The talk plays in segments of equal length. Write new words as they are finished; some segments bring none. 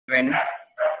given.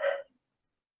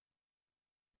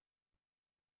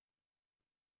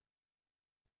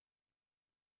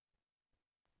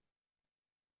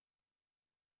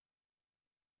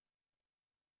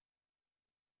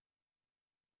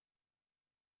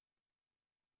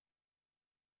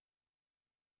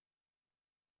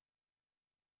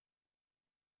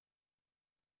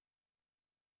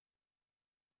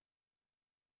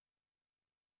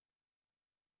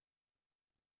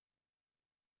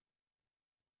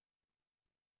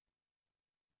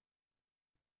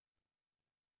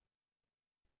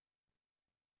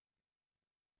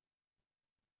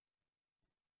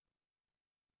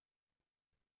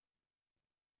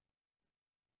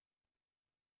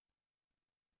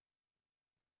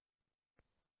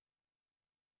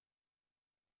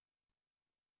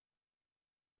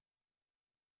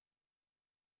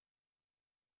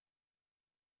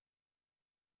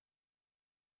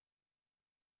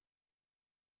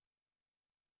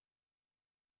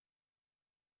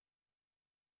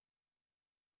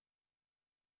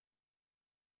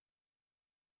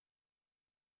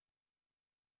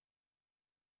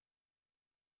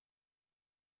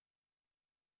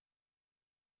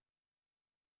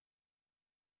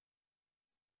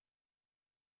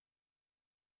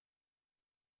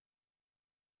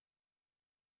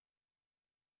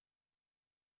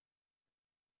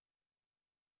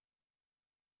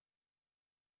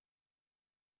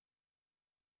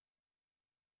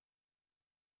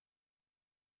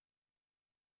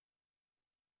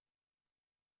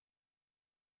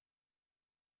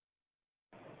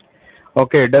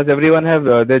 Okay, does everyone have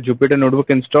their Jupyter notebook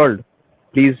installed?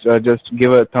 Please just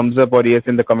give a thumbs up or yes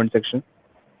in the comment section.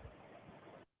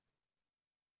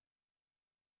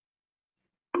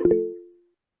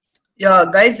 Yeah,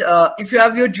 guys, if you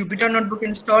have your Jupyter notebook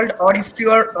installed, or if you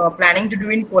are planning to do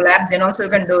in Colab, then also you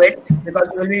can do it because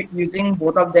you will be using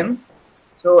both of them.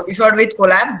 So if you are with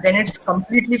Colab, then it's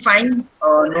completely fine.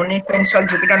 No need to install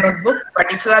Jupyter notebook.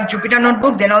 But if you have Jupyter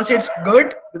notebook, then also it's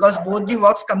good because both the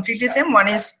works completely same. One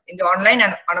is in the online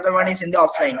and another one is in the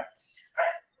offline.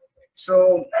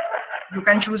 So you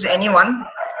can choose any one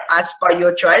as per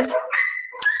your choice.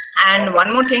 And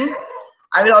one more thing,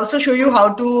 I will also show you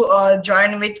how to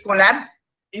join with Colab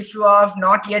if you have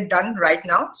not yet done right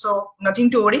now. So nothing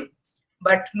to worry,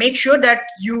 but make sure that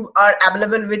you are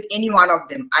available with any one of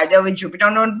them, either with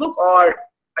Jupyter Notebook or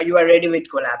you are ready with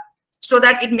Colab, so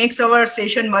that it makes our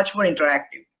session much more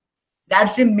interactive.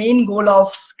 That's the main goal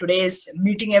of today's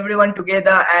meeting everyone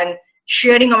together and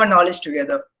sharing our knowledge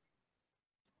together.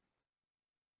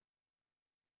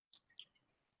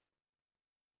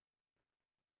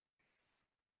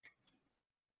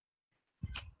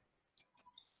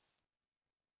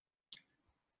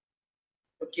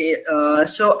 Okay,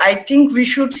 so I think we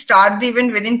should start the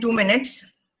event within 2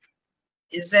 minutes.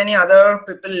 Is there any other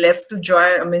people left to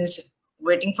join? I mean,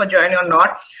 waiting for joining or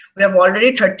not? We have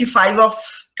already 35 of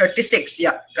 36.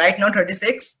 Yeah, right now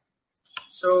 36.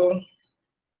 So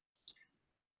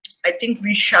I think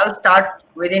we shall start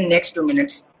within next 2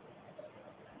 minutes.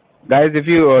 Guys, if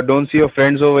you don't see your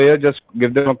friends over here, just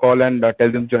give them a call and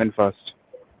tell them to join fast.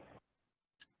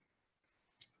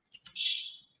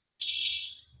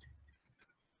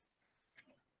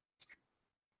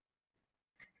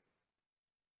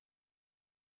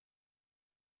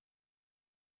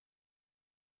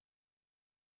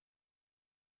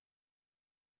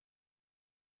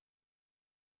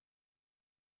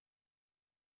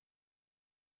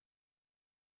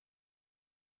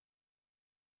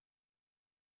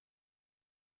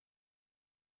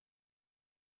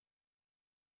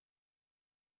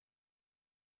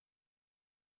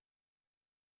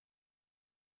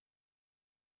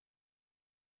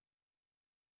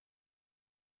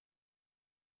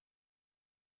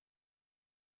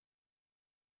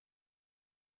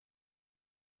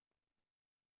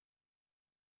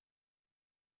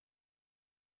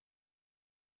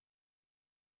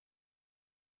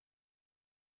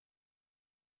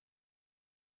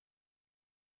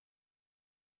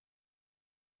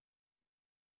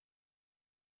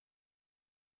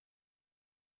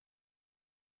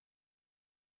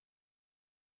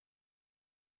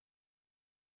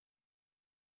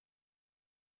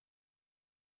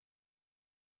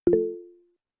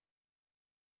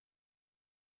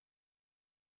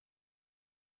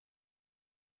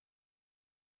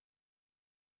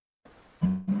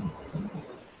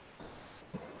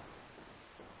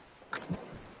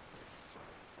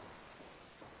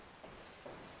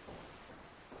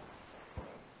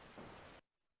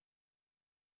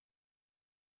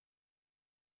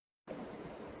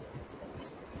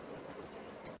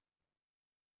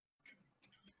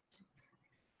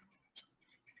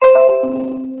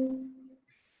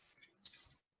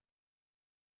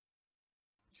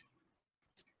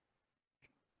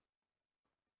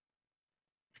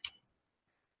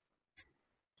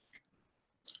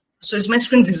 So is my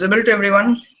screen visible to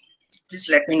everyone? Please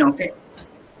let me know, okay?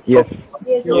 Yes.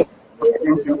 Yes, Yes. yes, Thank it's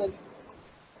you. visible.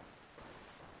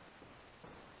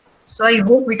 So I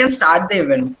hope we can start the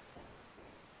event.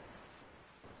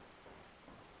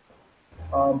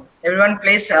 Everyone,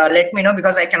 please let me know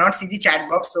because I cannot see the chat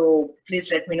box. So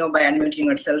please let me know by unmuting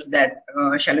yourself that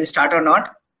shall we start or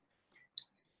not?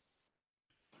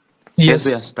 Yes,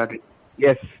 we have started.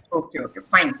 Yes. Okay,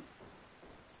 fine.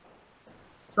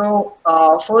 So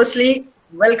firstly,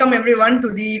 welcome everyone to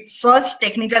the first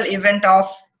technical event of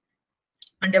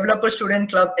Developer Student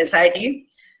Club SIT.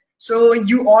 So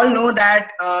you all know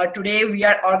that today we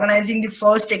are organizing the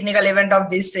first technical event of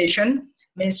this session,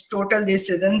 means total this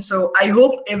season. So I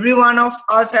hope every one of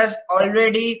us has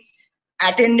already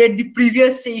attended the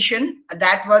previous session.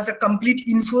 That was a complete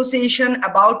info session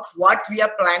about what we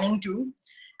are planning to.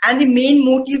 And the main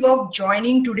motive of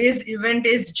joining today's event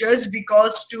is just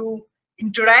because to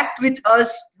interact with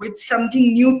us with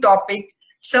something new topic,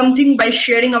 something by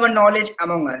sharing our knowledge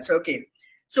among us. Okay.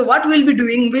 So what we'll be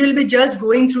doing, we'll be just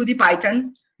going through the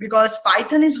Python, because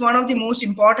Python is one of the most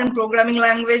important programming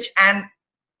language. And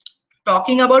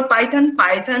talking about Python,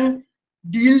 Python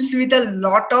deals with a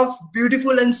lot of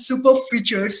beautiful and super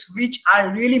features which are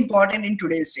really important in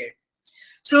today's date.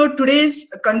 So today's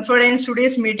conference,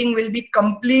 today's meeting will be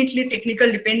completely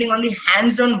technical depending on the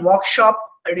hands-on workshop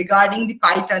regarding the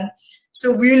Python.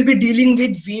 So we will be dealing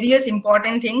with various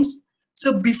important things.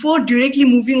 So before directly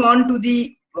moving on to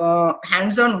the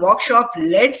hands-on workshop,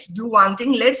 let's do one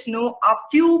thing. Let's know a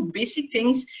few basic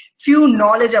things, few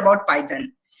knowledge about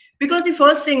Python. Because the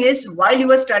first thing is, while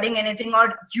you are studying anything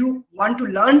or you want to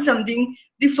learn something,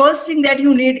 the first thing that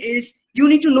you need is you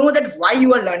need to know that why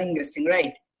you are learning this thing,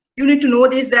 right? You need to know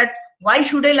this, that why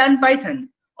should I learn Python,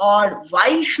 or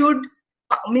why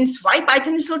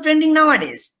Python is so trending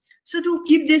nowadays. So to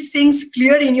keep these things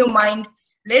clear in your mind,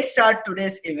 let's start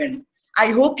today's event. I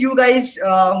hope you guys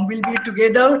will be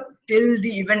together till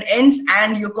the event ends,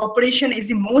 and your cooperation is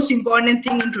the most important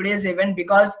thing in today's event,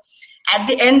 because at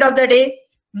the end of the day,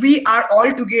 we are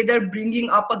all together bringing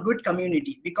up a good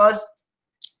community, because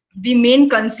the main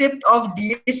concept of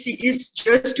DSC is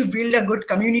just to build a good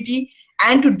community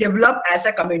and to develop as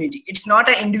a community. It's not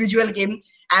an individual game,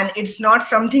 and it's not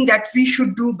something that we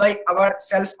should do by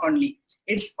ourselves only.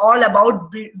 It's all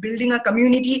about building a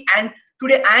community, and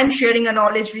today I am sharing a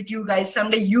knowledge with you guys.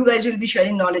 Someday you guys will be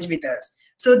sharing knowledge with us.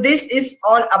 So this is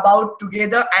all about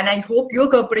together, and I hope your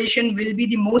cooperation will be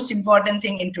the most important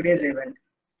thing in today's event.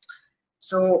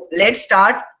 So let's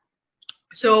start.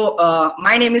 So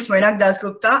my name is Mainak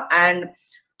Dasgupta, and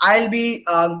I'll be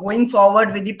going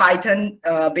forward with the Python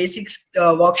basics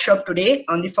workshop today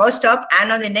on the first step,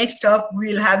 and on the next step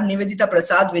we'll have Nivedita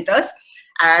Prasad with us,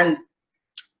 and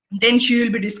then she will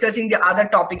be discussing the other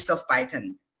topics of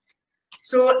Python.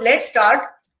 So let's start.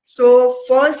 So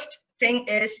first thing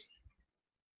is,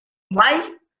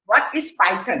 what is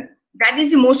Python? That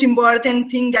is the most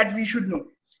important thing that we should know.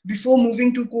 Before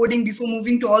moving to coding, before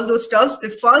moving to all those stuffs, the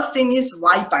first thing is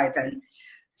why Python.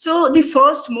 So the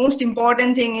first most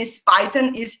important thing is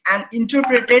Python is an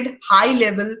interpreted,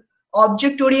 high-level,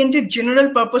 object-oriented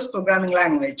general purpose programming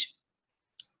language.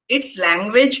 Its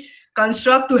language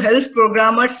construct to help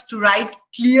programmers to write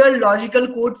clear logical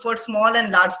code for small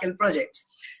and large-scale projects.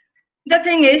 The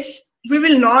thing is,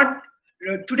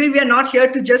 today we are not here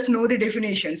to just know the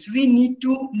definitions. We need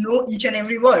to know each and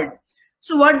every word.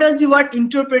 So what does the word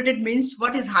interpreted means?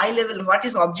 What is high level? What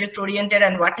is object oriented?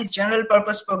 And what is general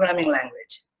purpose programming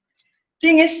language?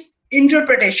 Thing is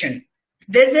interpretation.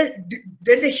 There's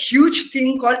a huge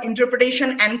thing called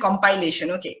interpretation and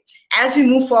compilation. Okay. As we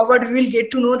move forward, we will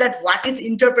get to know that what is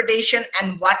interpretation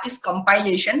and what is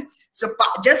compilation. So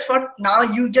just for now,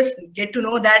 you just get to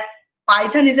know that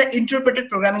Python is an interpreted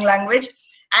programming language,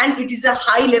 and it is a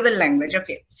high level language.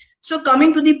 Okay. So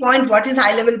coming to the point, what is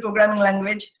high level programming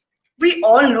language? We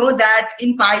all know that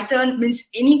in Python means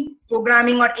any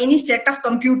programming or any set of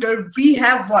computer, we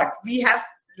have what? We have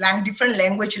different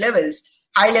language levels: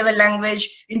 high level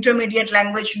language, intermediate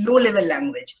language, low level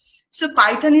language. So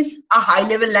Python is a high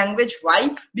level language.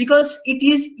 Why? Because it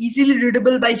is easily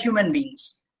readable by human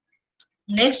beings.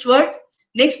 Next,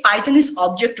 Python is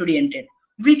object oriented.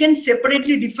 We can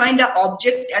separately define the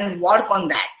object and work on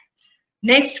that.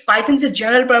 Next, Python is a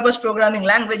general purpose programming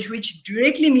language, which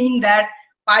directly means that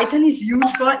Python is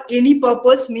used for any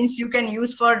purpose, means you can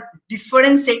use for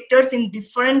different sectors in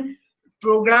different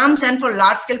programs and for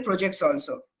large scale projects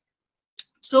also.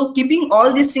 So keeping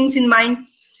all these things in mind,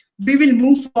 we will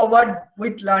move forward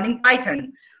with learning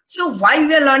Python. So why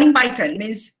we are learning Python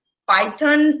means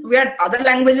Python, we have other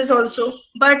languages also,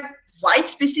 but why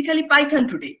specifically Python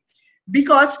today?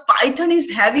 because Python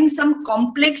is having some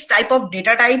complex type of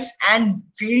data types and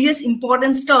various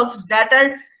important stuffs that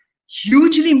are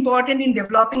hugely important in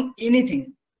developing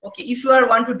anything. Okay, if you are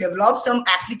want to develop some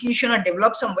application or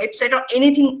develop some website or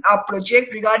anything, a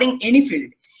project regarding any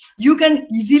field, you can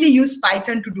easily use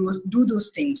Python to do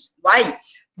those things. Why?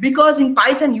 Because in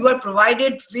Python you are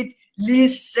provided with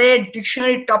list, set,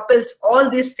 dictionary, tuples, all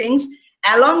these things,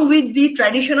 along with the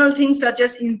traditional things such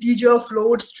as integer,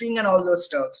 float, string, and all those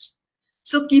stuffs.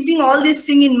 So keeping all these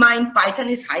things in mind, Python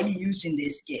is highly used in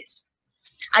this case.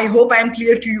 I hope I am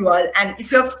clear to you all. And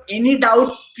if you have any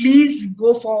doubt, please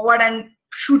go forward and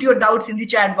shoot your doubts in the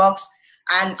chat box.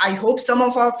 And I hope some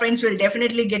of our friends will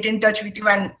definitely get in touch with you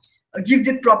and give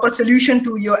the proper solution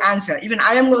to your answer. Even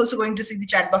I am also going to see the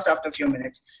chat box after a few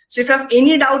minutes. So if you have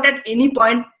any doubt at any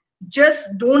point,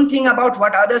 just don't think about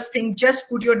what others think. Just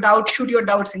put your doubt, shoot your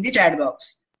doubts in the chat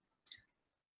box.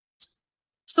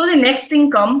 So the next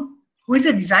thing come, who is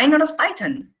a designer of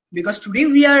Python? Because today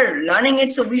we are learning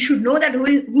it, so we should know that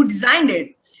who designed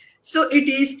it. So it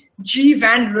is G.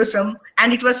 van Rossum,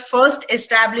 and it was first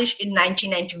established in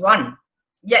 1991.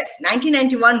 Yes,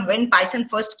 1991 when Python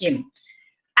first came.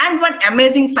 And one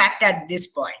amazing fact at this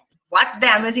point. What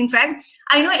the amazing fact?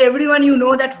 I know everyone, you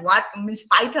know that what means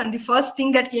Python, the first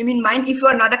thing that came in mind, if you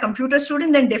are not a computer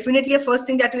student, then definitely a first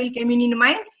thing that will came in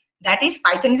mind, that is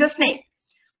Python is a snake.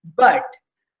 But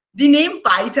the name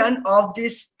Python of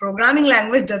this programming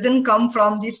language doesn't come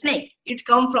from the snake. It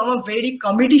comes from a very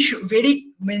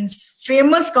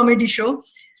famous comedy show,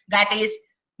 that is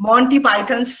Monty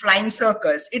Python's Flying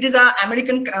Circus. It is an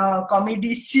American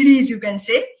comedy series, you can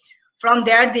say. From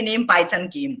there, the name Python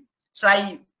came. So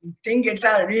I think it's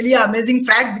a really amazing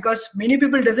fact because many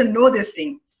people doesn't know this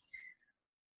thing.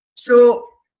 So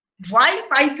why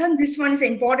Python? This one is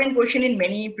an important question in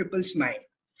many people's mind.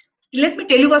 Let me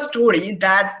tell you a story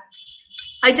that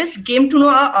I just came to know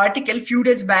an article few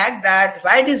days back that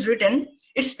why it is written.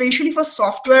 It's especially for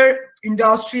software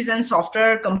industries and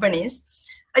software companies.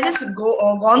 I just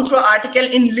gone through an article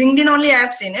in LinkedIn only. I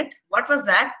have seen it. What was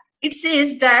that? It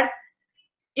says that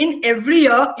in every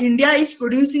year, India is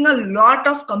producing a lot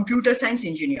of computer science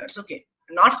engineers. Okay,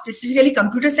 not specifically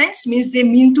computer science, means they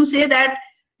mean to say that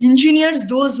engineers,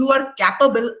 those who are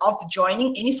capable of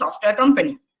joining any software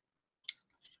company.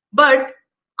 But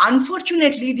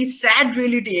unfortunately, the sad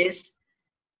reality is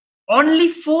only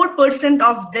 4%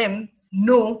 of them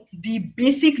know the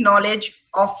basic knowledge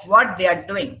of what they are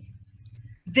doing.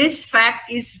 This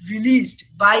fact is released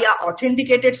by an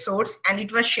authenticated source and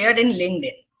it was shared in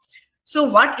LinkedIn. So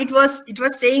what it was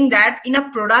saying that in a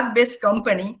product-based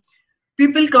company,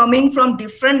 people coming from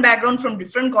different backgrounds, from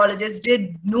different colleges,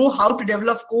 they know how to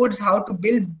develop codes, how to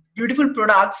build beautiful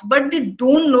products, but they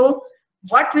don't know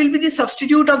what will be the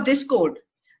substitute of this code.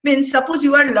 Means suppose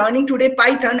you are learning today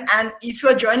Python, and if you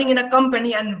are joining in a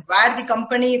company and where the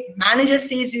company manager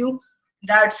says you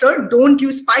that, sir, don't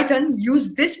use Python,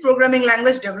 use this programming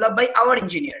language developed by our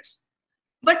engineers.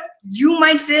 But you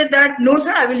might say that, no,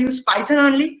 sir, I will use Python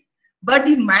only. But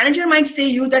the manager might say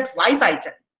you that, why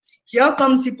Python? Here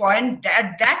comes the point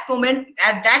that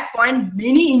at that point,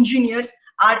 many engineers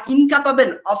are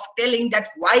incapable of telling that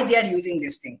why they are using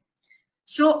this thing.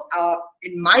 So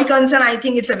in my concern, I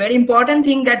think it's a very important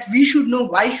thing that we should know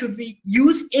why should we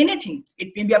use anything.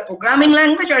 It may be a programming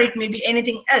language or it may be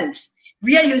anything else.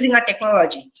 We are using a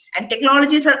technology and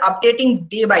technologies are updating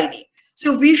day by day.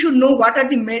 So we should know what are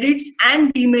the merits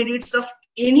and demerits of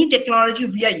any technology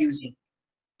we are using.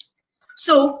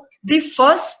 So the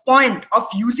first point of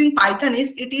using Python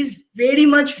is it is very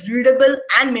much readable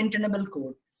and maintainable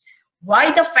code.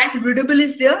 Why the fact readable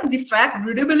is there? The fact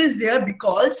readable is there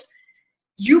because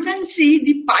you can see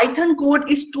the Python code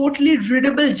is totally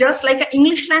readable just like an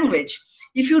English language.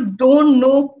 If you don't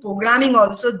know programming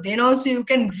also, then also you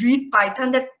can read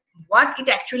Python that what it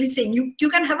actually saying. You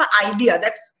can have an idea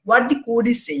that what the code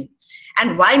is saying.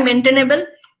 And why maintainable?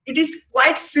 It is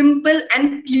quite simple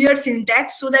and clear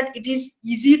syntax so that it is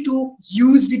easy to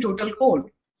use the total code.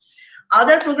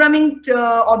 Other programming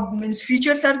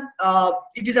features are,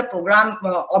 it is a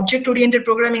object-oriented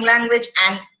programming language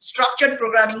and structured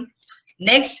programming.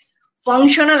 Next,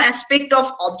 functional aspect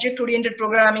of object-oriented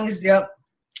programming is there.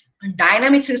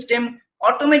 Dynamic system,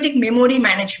 automatic memory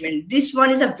management. This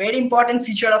one is a very important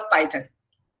feature of Python.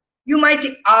 You might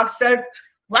ask, sir,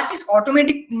 what is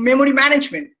automatic memory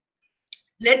management?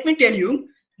 Let me tell you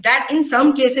that in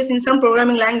some cases, in some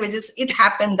programming languages, it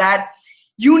happens that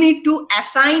you need to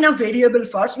assign a variable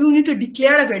first. You need to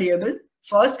declare a variable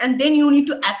first, and then you need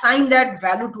to assign that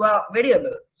value to a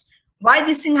variable. Why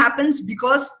this thing happens?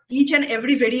 Because each and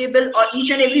every variable or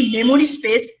each and every memory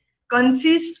space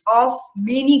consists of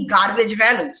many garbage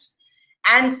values.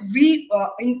 And we,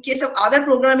 in case of other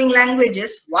programming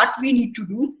languages, what we need to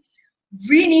do,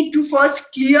 we need to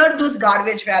first clear those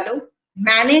garbage value,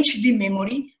 manage the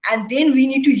memory, and then we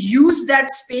need to use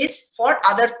that space for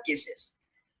other cases.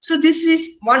 So this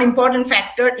is one important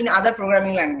factor in other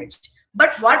programming language.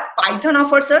 But what Python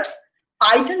offers us,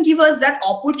 Python gives us that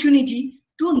opportunity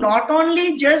to not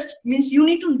only just means you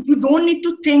don't need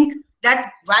to think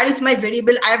that where is my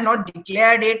variable, I have not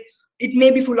declared it, it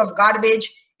may be full of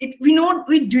garbage. We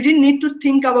didn't need to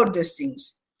think about these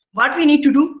things. What we need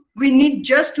to do, we need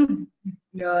just to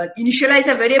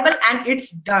initialize a variable and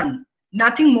it's done,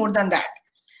 nothing more than that.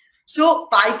 So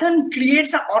Python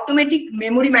creates an automatic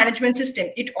memory management system.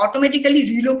 It automatically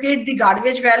relocates the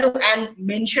garbage value and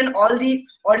mention all the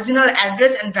original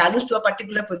address and values to a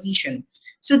particular position.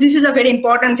 So this is a very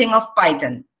important thing of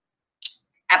Python.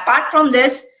 Apart from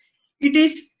this, it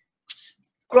is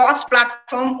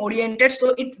cross-platform oriented,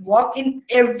 so it works in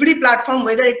every platform,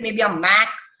 whether it may be a Mac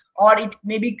or it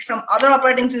may be some other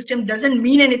operating system, doesn't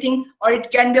mean anything, or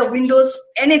it can be a Windows,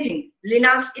 anything,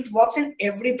 Linux, it works in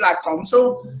every platform.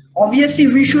 So obviously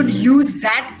we should use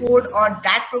that code or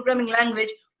that programming language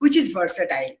which is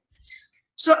versatile.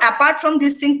 So apart from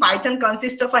this thing, Python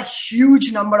consists of a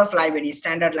huge number of libraries,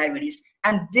 standard libraries,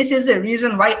 and this is the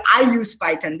reason why I use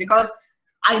Python, because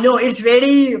I know it's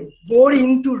very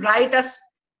boring to write a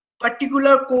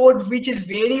particular code which is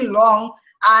very long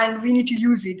and we need to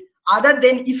use it. Other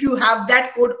than if you have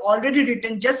that code already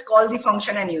written, just call the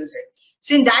function and use it.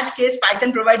 So in that case,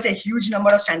 Python provides a huge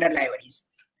number of standard libraries.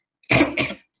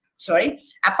 Sorry.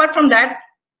 Apart from that,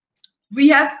 we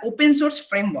have open source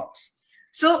frameworks.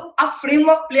 So a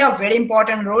framework play a very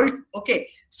important role. Okay.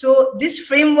 So these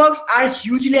frameworks are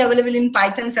hugely available in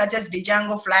Python, such as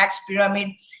Django, Flask, Pyramid,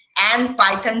 and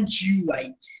Python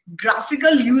GUI.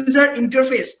 Graphical user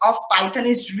interface of Python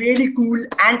is really cool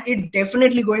and it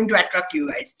definitely going to attract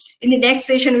you guys. In the next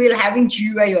session, we will having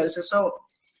GUI also. So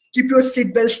keep your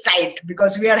seatbelts tight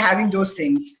because we are having those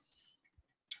things.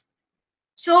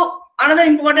 So another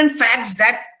important facts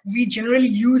that we generally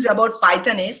use about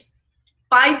Python is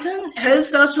Python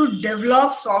helps us to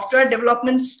develop software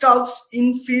development stuffs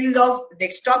in field of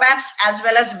desktop apps as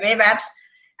well as web apps.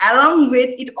 Along with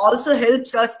it also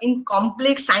helps us in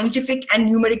complex scientific and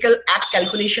numerical app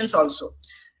calculations also.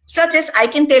 Such as I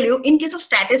can tell you in case of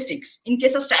statistics. In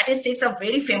case of statistics, a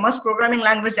very famous programming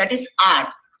language that is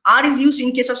R. R is used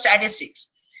in case of statistics.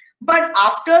 But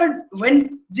after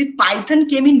when the Python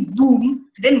came in boom,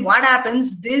 then what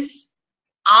happens? This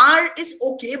R is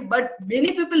okay, but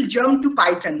many people jump to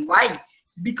Python. Why?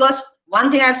 Because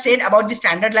one thing I've said about the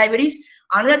standard libraries,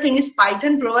 another thing is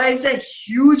Python provides a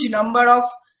huge number of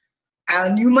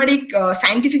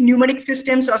scientific numeric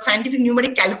systems or scientific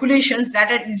numeric calculations that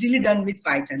are easily done with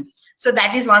Python. So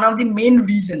that is one of the main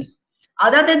reason.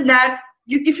 Other than that,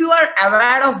 if you are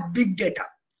aware of big data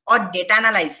or data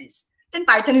analysis, then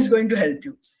Python is going to help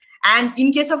you. And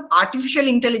in case of artificial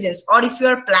intelligence, or if you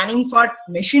are planning for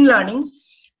machine learning,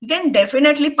 then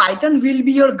definitely Python will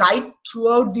be your guide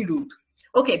throughout the route.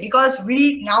 Okay, because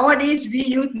nowadays we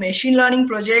use machine learning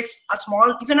projects,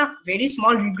 even a very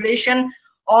small regression,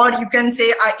 or you can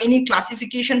say any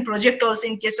classification project also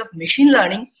in case of machine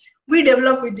learning, we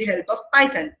develop with the help of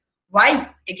Python.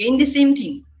 Why? Again, the same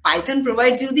thing. Python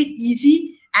provides you the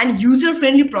easy and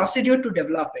user-friendly procedure to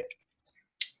develop it.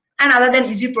 And other than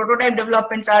easy prototype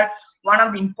developments are one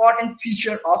of the important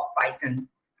features of Python.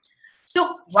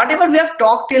 So whatever we have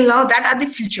talked till now, that are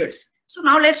the features. So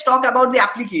now let's talk about the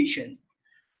application.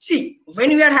 See, when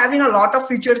we are having a lot of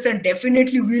features, then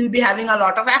definitely we will be having a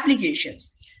lot of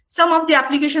applications. Some of the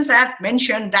applications I have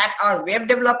mentioned that are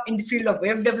in the field of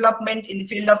web development, in the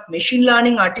field of machine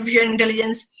learning, artificial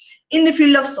intelligence, in the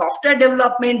field of software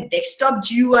development, desktop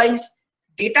GUIs,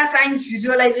 data science,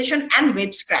 visualization, and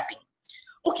web scraping.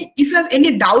 Okay, if you have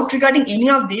any doubt regarding any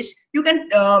of this, you can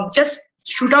just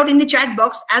shoot out in the chat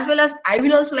box, as well as I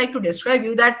will also like to describe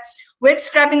you that web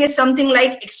scraping is something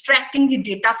like extracting the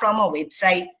data from a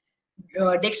website.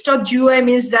 Desktop GUI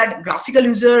means that graphical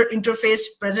user interface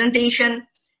presentation.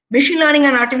 Machine learning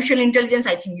and artificial intelligence,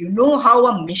 I think you know how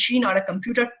a machine or a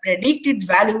computer predicted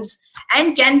values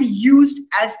and can be used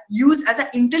as an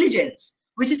intelligence,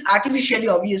 which is artificially,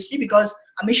 obviously, because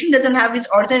a machine doesn't have its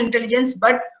ordinary intelligence,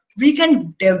 but we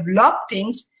can develop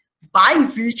things by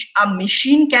which a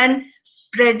machine can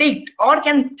predict or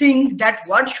can think that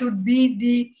what should be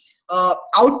the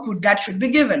output that should be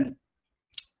given.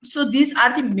 So these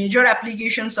are the major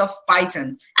applications of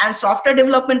Python, and software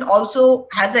development also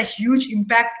has a huge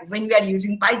impact when we are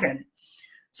using Python.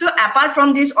 So apart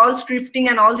from this, all scripting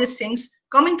and all these things,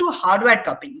 coming to hardware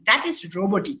topic, that is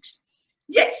robotics.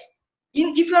 Yes,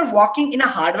 if you are working in a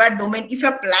hardware domain, if you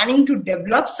are planning to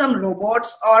develop some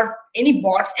robots or any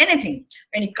bots, anything,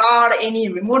 any car, any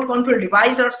remote control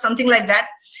device or something like that,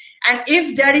 and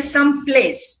if there is some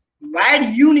place where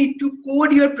you need to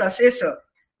code your processor,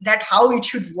 that how it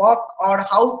should work or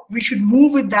how we should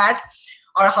move with that,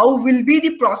 or how will be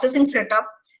the processing setup,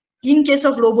 in case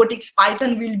of robotics,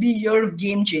 Python will be your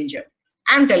game changer.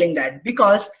 I'm telling that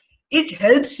because it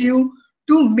helps you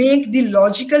to make the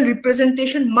logical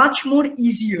representation much more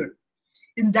easier.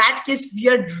 In that case, we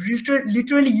are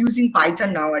literally using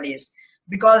Python nowadays,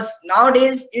 because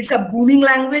nowadays it's a booming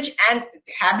language and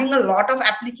having a lot of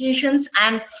applications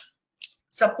and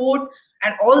support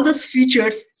and all those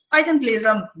features, Python plays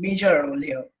a major role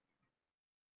here.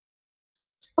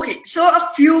 Okay, so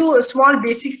a few small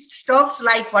basic stuffs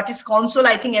like what is console.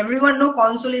 I think everyone know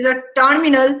console is a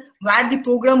terminal where the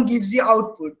program gives the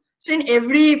output. So in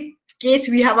every case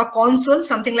we have a console,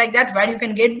 something like that, where you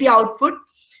can get the output.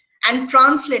 And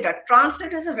translator.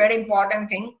 Translator is a very important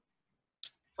thing.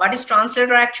 What is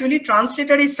translator actually?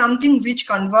 Translator is something which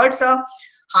converts a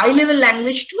high level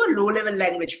language to a low level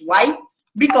language. Why?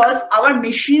 Because our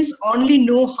machines only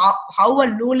know how a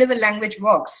low level language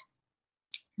works,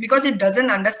 because it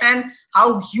doesn't understand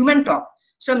how human talk.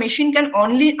 So machine can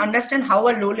only understand how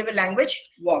a low level language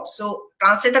works. So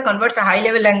translator converts a high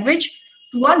level language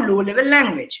to a low level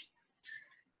language.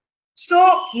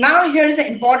 So now here's the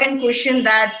important question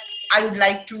that I would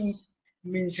like to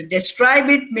describe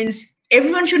it.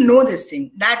 Everyone should know this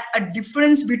thing, that a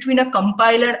difference between a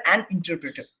compiler and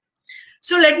interpreter.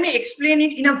 So let me explain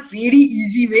it in a very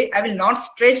easy way. I will not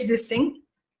stretch this thing.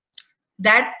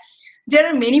 That there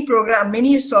are many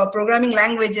programming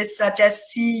languages such as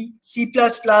C, C++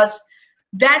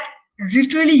 that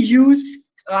literally use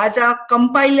as a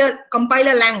compiler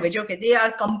language. Okay, they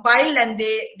are compiled and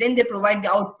then they provide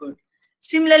the output.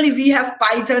 Similarly, we have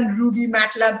Python, Ruby,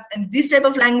 MATLAB, and this type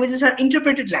of languages are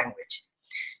interpreted language.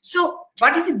 So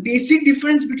what is the basic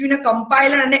difference between a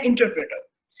compiler and an interpreter?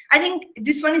 I think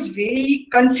this one is very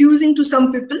confusing to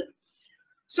some people.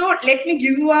 So let me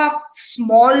give you a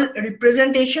small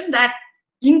representation that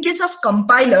in case of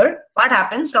compiler, what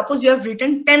happens? Suppose you have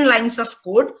written 10 lines of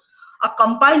code. A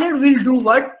compiler will do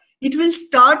what? It will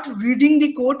start reading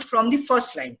the code from the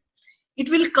first line. It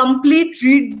will complete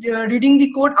reading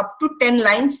the code up to 10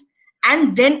 lines,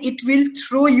 and then it will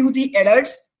throw you the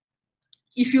errors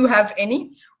if you have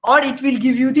any, or it will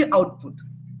give you the output.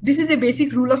 This is a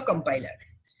basic rule of compiler.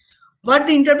 What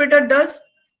the interpreter does?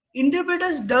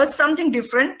 Interpreter does something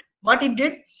different. What it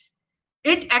did?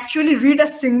 It actually read a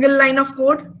single line of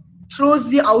code, throws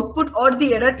the output or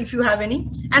the error if you have any,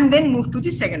 and then move to the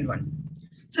second one.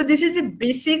 So this is the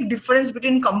basic difference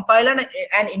between compiler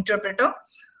and interpreter.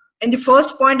 In the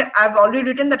first point, I've already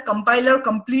written that compiler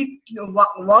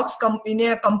works in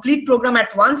a complete program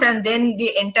at once, and then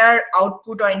the entire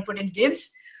output or input it gives,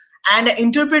 and the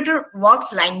interpreter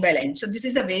works line by line. So this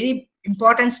is a very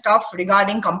important stuff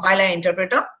regarding compiler and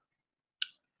interpreter.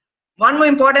 One more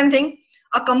important thing,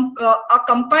 a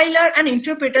compiler and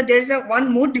interpreter, there is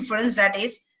one more difference, that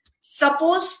is,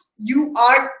 suppose you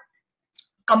are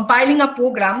compiling a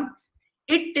program,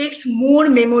 it takes more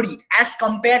memory as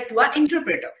compared to an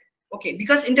interpreter. Okay,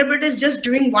 because interpreter is just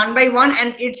doing one by one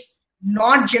and it's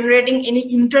not generating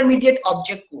any intermediate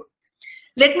object code.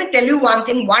 Let me tell you one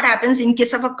thing, what happens in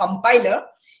case of a compiler.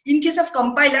 In case of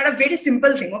compiler, a very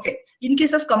simple thing. Okay, in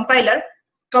case of compiler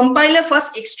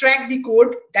first extract the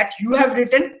code that you have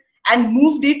written and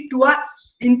moved it to a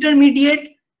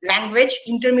intermediate language,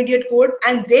 intermediate code,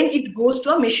 and then it goes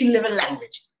to a machine level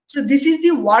language. So this is the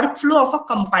workflow of a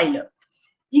compiler.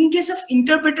 In case of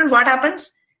interpreter, what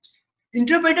happens?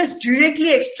 Interpreters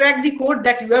directly extract the code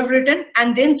that you have written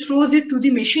and then throws it to the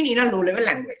machine in a low level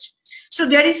language. So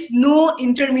there is no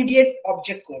intermediate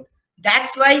object code.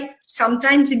 That's why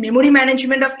sometimes the memory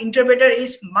management of interpreter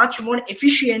is much more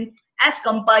efficient as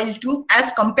compared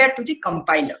to the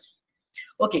compiler.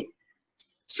 Okay.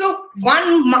 So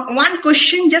one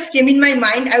question just came in my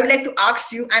mind. I would like to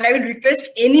ask you, and I will request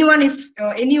anyone, if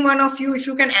any one of you, if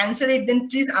you can answer it, then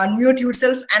please unmute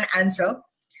yourself and answer.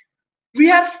 We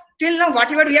have till now,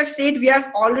 whatever we have said, we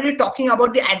have already talking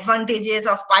about the advantages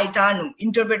of Python.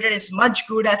 Interpreter is much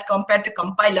good as compared to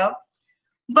compiler.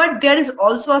 But there is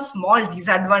also a small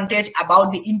disadvantage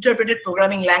about the interpreted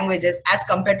programming languages as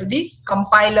compared to the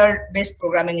compiler based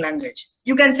programming language.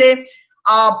 You can say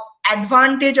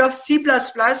advantage of C++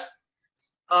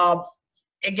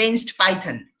 against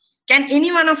Python. Can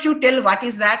any one of you tell what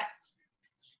is that?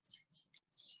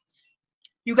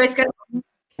 You guys can.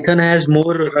 Python has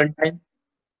more runtime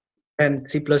than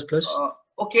C++.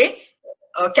 Okay.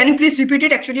 Can you please repeat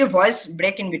it? Actually, your voice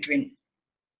break in between.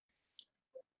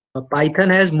 Python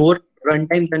has more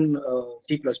runtime than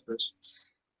C++.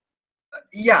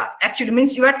 Yeah, actually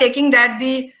means you are taking that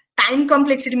the time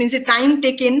complexity means the time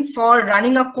taken for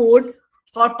running a code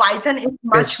for Python is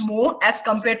much Yes. more as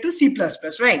compared to C++,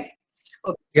 right?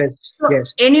 Okay. Yes. So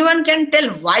Yes. anyone can tell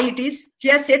why it is. He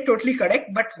has said totally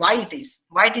correct, but why it is?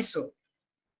 Why it is so?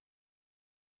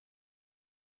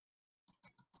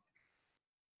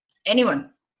 Anyone?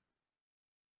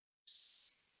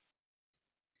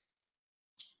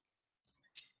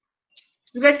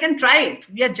 You guys can try it.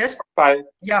 We are just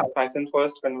yeah. Python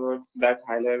first converts that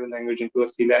high-level language into a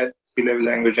C-level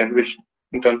language, and which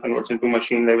in turn converts into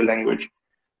machine-level language.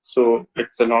 So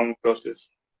it's a long process.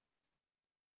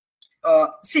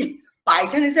 See,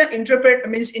 Python is an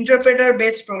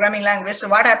interpreter-based programming language. So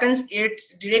what happens? It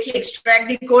directly extract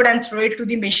the code and throw it to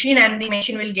the machine, and the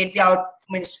machine will get the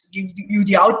give you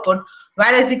the output.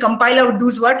 Whereas the compiler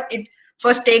does what? It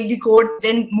first take the code,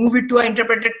 then move it to an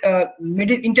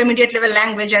intermediate level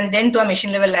language, and then to a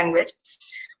machine level language.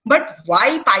 But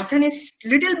why Python is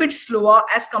little bit slower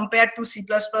as compared to C++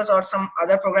 or some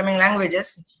other programming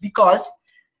languages? Because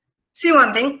see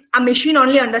one thing, a machine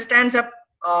only understands a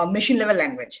machine level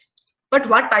language. But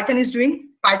what Python is doing?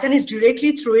 Python is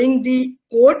directly throwing the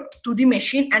code to the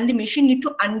machine, and the machine need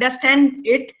to understand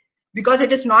it because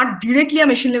it is not directly a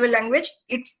machine level language.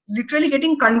 It's literally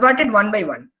getting converted one by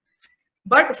one.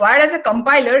 But whereas a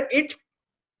compiler, it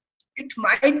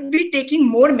might be taking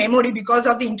more memory because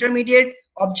of the intermediate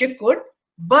object code,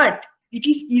 but it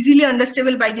is easily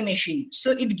understandable by the machine.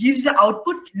 So it gives the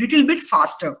output little bit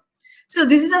faster. So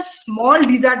this is a small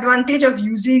disadvantage of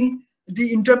using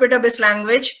the interpreter-based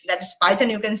language, that is Python,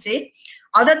 you can say.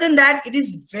 Other than that, it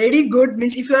is very good.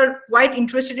 Means if you are quite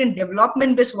interested in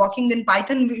development-based working, then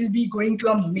Python will be going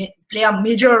to play a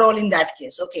major role in that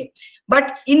case. Okay,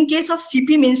 but in case of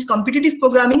CP means competitive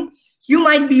programming, you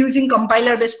might be using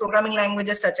compiler-based programming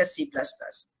languages such as C++.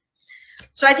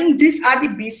 So I think these are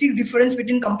the basic difference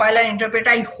between compiler and interpreter.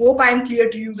 I hope I am clear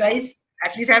to you guys.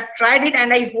 At least I've tried it,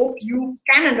 and I hope you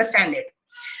can understand it.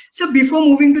 So before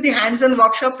moving to the hands-on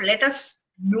workshop, let us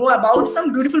know about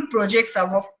some beautiful projects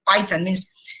of Python. Means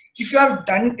if you are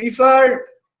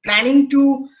planning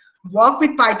to work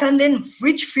with Python, then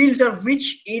which fields or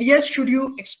which areas should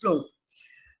you explore?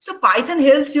 So Python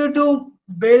helps you to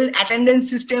build attendance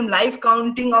system, live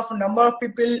counting of number of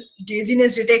people,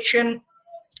 dizziness detection,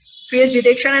 face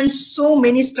detection, and so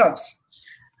many stuffs.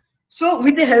 So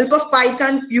with the help of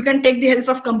Python, you can take the help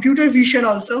of computer vision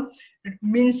also. It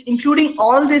means including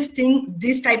all these things,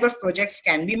 these type of projects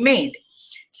can be made.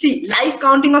 See, live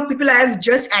counting of people, I have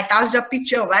just attached a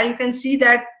picture where you can see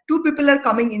that two people are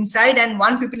coming inside and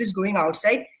one people is going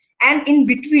outside. And in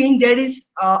between, there is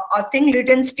a thing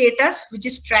written status, which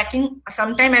is tracking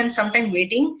sometime and sometime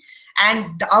waiting,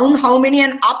 and down how many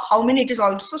and up how many it is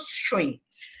also showing.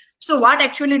 So what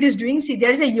actually it is doing, see,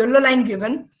 there is a yellow line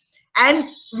given, and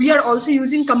we are also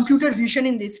using computer vision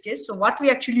in this case. So what we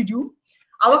actually do,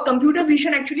 our computer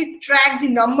vision actually track the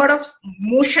number of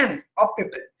motion of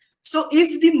people. So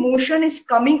if the motion is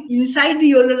coming inside the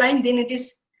yellow line, then it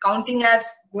is counting as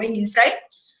going inside.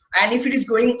 And if it is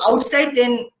going outside,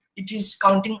 then it is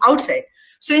counting outside.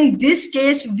 So in this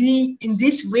case, in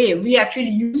this way, we actually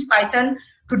use Python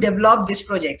to develop these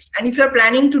projects. And if you're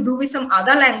planning to do with some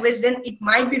other language, then it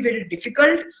might be very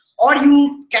difficult, or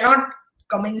you cannot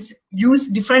use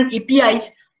different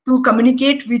APIs to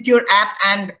communicate with your app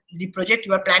and the project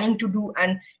you are planning to do.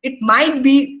 And it might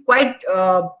be quite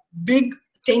big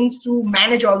things to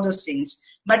manage all those things.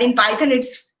 But in Python,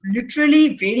 it's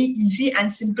literally very easy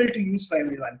and simple to use for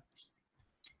everyone.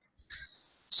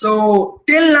 So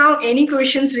till now, any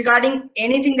questions regarding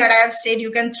anything that I have said,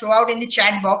 you can throw out in the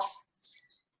chat box,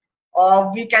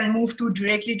 or we can move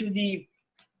directly to the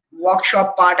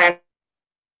workshop part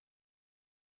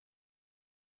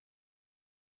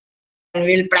and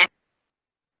we'll practice.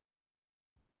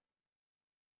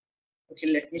 Okay,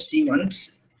 let me see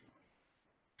once.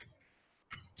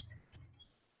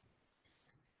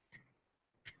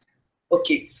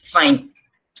 Okay, fine.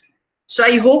 So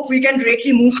I hope we can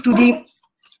directly move to the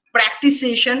practice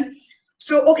session.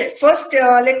 So, okay, first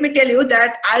let me tell you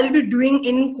that I'll be doing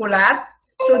in Colab.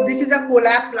 So this is a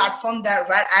Colab platform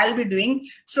where I'll be doing.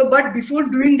 So, but before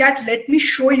doing that, let me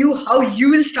show you how you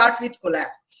will start with Colab.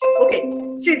 Okay,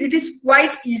 see, it is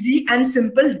quite easy and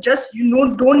simple. Just,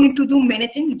 don't need to do many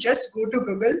things. Just go to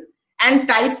Google and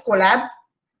type Colab.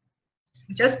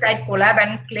 Just type Colab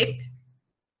and click.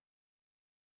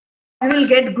 You will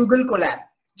get Google Colab.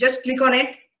 Just click on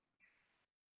it.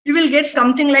 You will get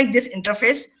something like this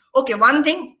interface. Okay, one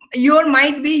thing,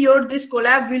 this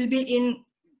Colab will be in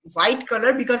white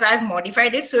color because I have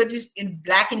modified it, so it is in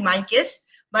black in my case.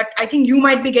 but I think you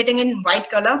might be getting in white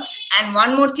color. And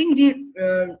one more thing,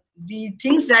 the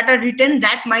things that are written,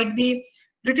 that might be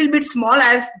little bit small.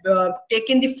 I've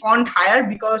taken the font higher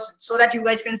because so that you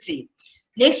guys can see.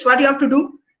 Next, what you have to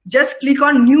do, just click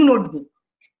on new notebook.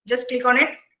 Just click on it.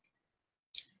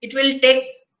 It will take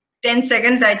 10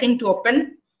 seconds, I think, to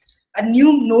open. A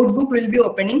new notebook will be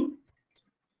opening.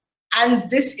 And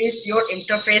this is your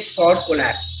interface for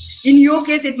Colab. In your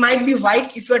case, it might be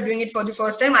white if you are doing it for the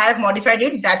first time. I have modified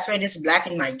it. That's why it is black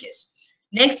in my case.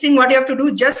 Next thing, what you have to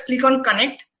do, just click on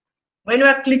connect. When you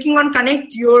are clicking on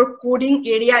connect, your coding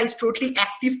area is totally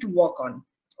active to work on.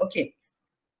 Okay.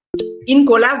 In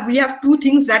Colab, we have two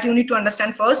things that you need to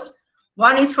understand first.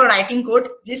 One is for writing code.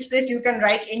 This place you can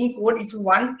write any code if you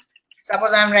want.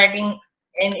 Suppose I'm writing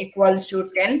n equals to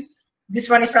 10. This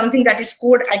one is something that is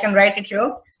code. I can write it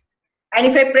here. And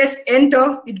if I press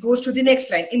enter, it goes to the next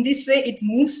line. In this way, it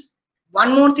moves.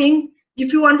 One more thing,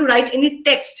 if you want to write any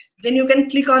text, then you can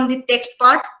click on the text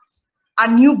part.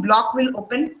 A new block will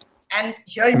open. And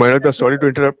here you Mayuraka, sorry to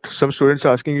interrupt. Some students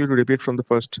are asking you to repeat from the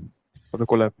first of the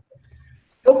Colab.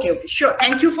 Okay, sure.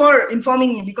 Thank you for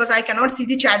informing me because I cannot see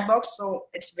the chat box. So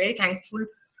it's very thankful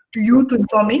to you to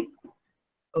inform me.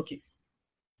 Okay.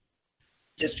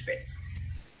 Just wait.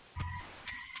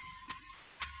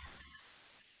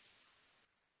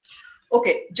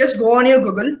 Okay, just go on your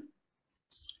Google.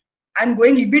 I'm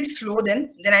going a bit slow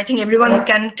then I think everyone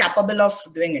can capable of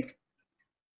doing it.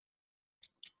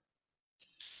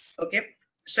 Okay,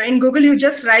 so in Google, you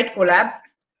just write Colab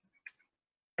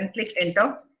and click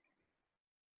enter.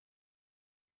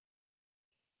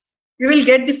 You will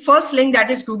get the first link,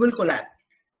 that is Google Colab.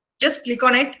 Just click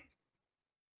on it.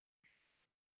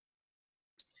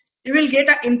 You will get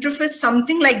an interface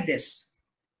something like this.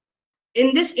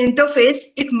 In this interface,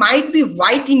 it might be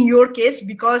white in your case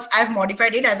because I've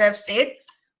modified it as I've said,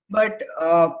 but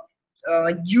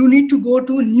you need to go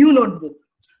to new notebook.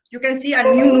 You can see a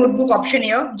new notebook option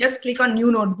here. Just click on new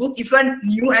notebook. If you are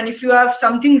new and if you have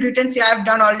something written, say I've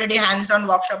done already hands-on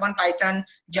workshop on Python,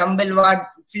 Jumbleword,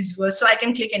 Fizzverse, so I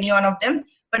can click any one of them.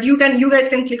 But you guys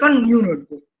can click on new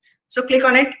notebook. So click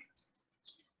on it.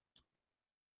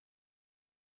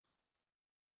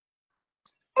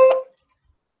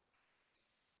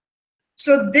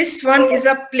 So this one is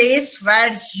a place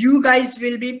where you guys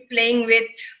will be playing with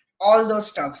all those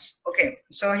stuffs. Okay,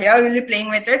 so here we'll be playing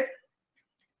with it.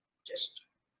 Just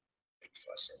wait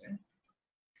for a second.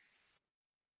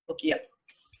 Okay,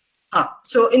 yeah.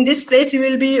 So in this place, you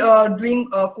will be doing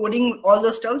coding all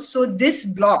the stuff. So this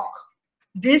block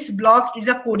is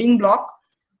a coding block.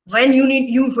 When you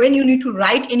need to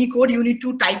write any code, you need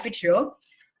to type it here.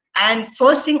 And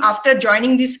first thing after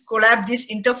joining this Colab, this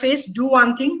interface, do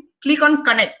one thing, click on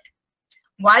connect.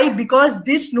 Why? Because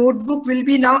this notebook will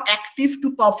be now active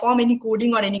to perform any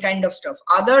coding or any kind of stuff.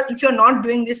 If you're not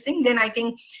doing this thing, then I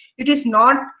think it is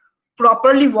not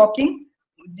properly working.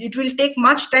 It will take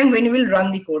much time when you will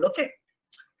run the code. Okay.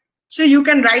 So you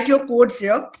can write your codes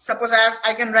here. Suppose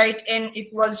I can write n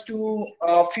equals to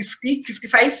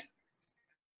 55.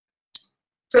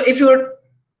 So if you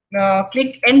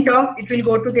click enter, it will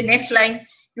go to the next line.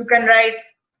 You can write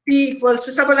p equals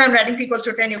to, suppose I'm writing p equals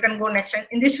to 10, you can go next line.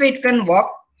 In this way it can work.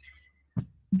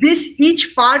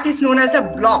 Each part is known as a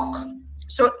block.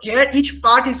 So here each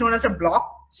part is known as a block.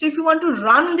 So if you want to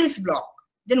run this block,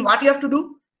 then what you have to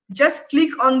do, just click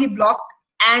on the block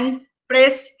and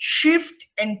press shift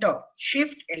enter.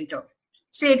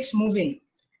 See, it's moving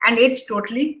and it's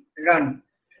totally run.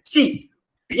 See,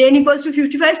 n equals to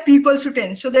 55, p equals to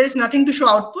 10. So there is nothing to show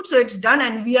output. So it's done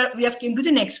and we have came to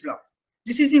the next block.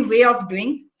 This is the way of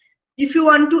doing. If you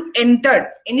want to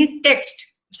enter any text,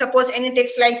 suppose any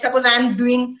text, like suppose I am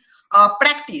doing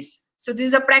practice. So this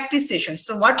is a practice session.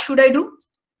 So what should I do?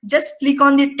 Just click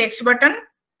on the text button.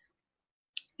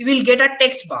 You will get a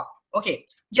text bar. Okay.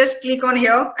 Just click on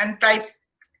here and type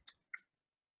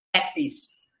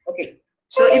practice. Okay.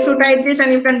 So if you type this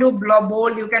and you can do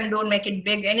bold, you can do make it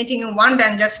big, anything you want,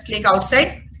 and just click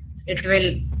outside. It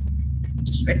will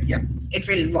just wait. Yeah, it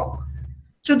will work.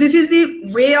 So this is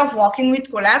the way of working with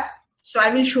Colab. So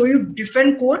I will show you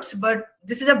different codes, but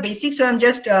this is a basic. So I'm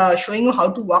just showing you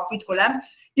how to work with Colab.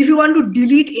 If you want to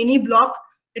delete any block,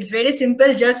 it's very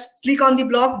simple. Just click on the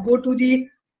block, go to the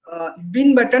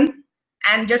bin button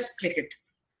and just click it.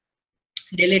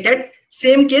 Delete it.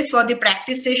 Same case for the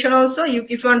practice session also.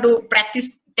 If you want to practice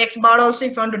text bar also,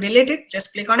 if you want to delete it,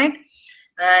 just click on it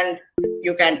and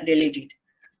you can delete it.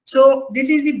 So this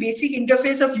is the basic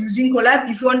interface of using Colab.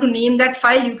 If you want to name that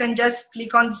file, you can just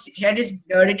click on, here it is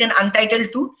written untitled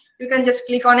 2. You can just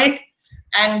click on it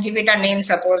and give it a name.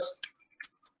 Suppose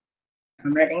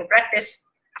I'm writing practice.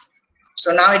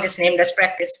 So now it is named as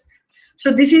practice.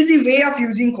 So this is the way of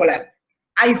using Colab.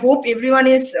 I hope everyone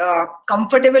is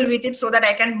comfortable with it so that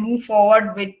I can move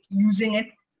forward with using it.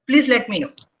 Please let me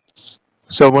know.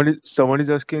 Someone is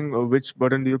asking which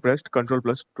button do you press? Control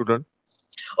plus to run.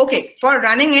 Okay, for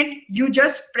running it, you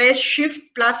just press Shift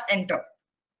plus Enter.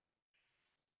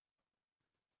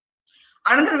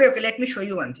 Another way, okay, let me show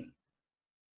you one thing.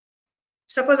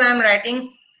 Suppose I am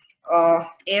writing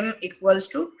m equals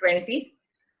to 20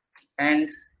 and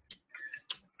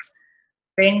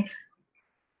print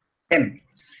m.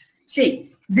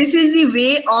 See, this is the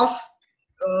way of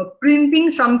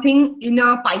printing something in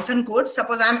a Python code.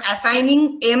 Suppose I am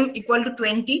assigning m equal to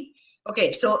 20.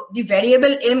 Okay, so the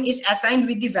variable m is assigned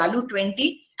with the value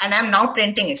 20 and I am now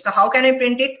printing it. So how can I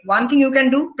print it? One thing you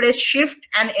can do, press Shift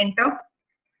and Enter.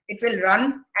 It will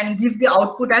run and give the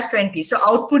output as 20. So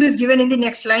output is given in the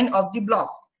next line of the block.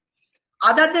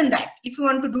 Other than that, if you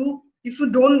want to do, if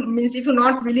you're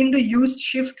not willing to use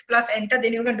Shift plus Enter,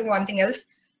 then you can do one thing else.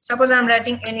 Suppose I'm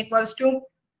writing n equals to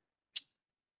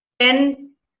 10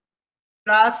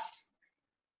 plus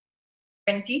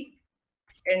 20,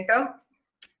 enter.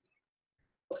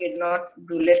 Okay,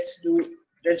 let's do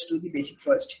the basic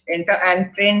first. Enter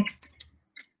and print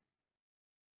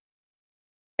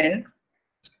 10.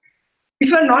 If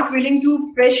you're not willing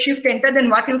to press Shift Enter, then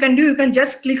what you can do, you can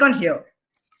just click on here.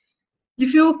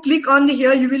 If you click on the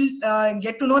here, you will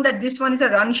get to know that this one is a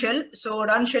run shell. So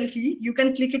run shell key, you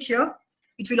can click it here.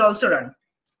 It will also run.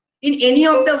 In any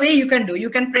of the way you can do, you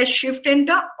can press Shift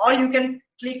Enter or you can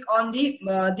click on the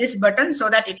this button so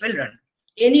that it will run.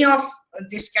 Any of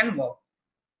this can work.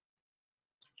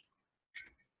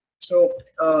 So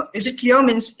is it clear?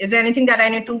 Means, is there anything that I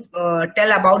need to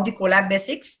tell about the Colab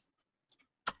basics?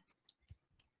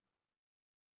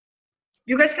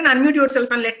 You guys can unmute yourself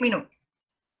and let me know.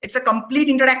 It's a complete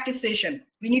interactive session.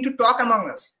 We need to talk among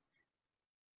us.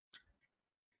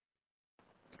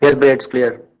 Yes, but it's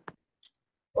clear.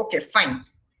 Okay, fine.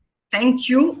 Thank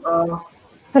you.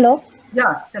 Hello.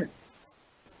 Yeah.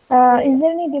 Tell. Is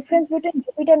there any difference between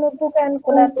Jupyter Notebook and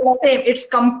Colab? Same. It's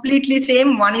completely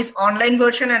same. One is online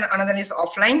version and another is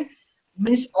offline.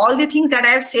 Means all the things that I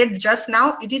have said just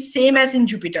now, it is same as in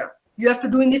Jupyter. You have to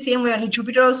do in the same way. In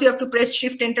Jupyter also, you have to press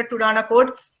Shift Enter to run a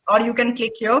code, or you can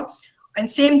click here. And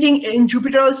same thing in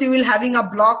Jupyter also, you will having a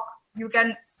block. You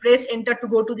can press Enter to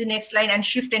go to the next line and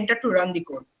Shift Enter to run the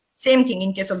code. Same thing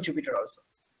in case of Jupyter also.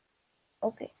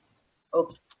 Okay.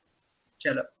 Okay.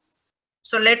 Chalo.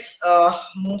 So let's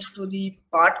move to the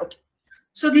part. Okay.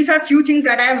 So these are few things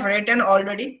that I have written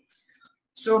already.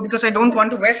 So because I don't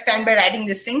want to waste time by writing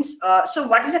these things. So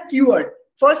what is a keyword?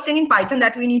 First thing in Python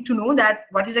that we need to know that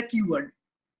what is a keyword.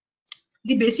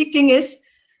 The basic thing is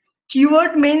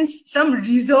keyword means some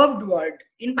reserved word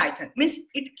in Python. Means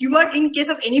it keyword in case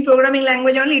of any programming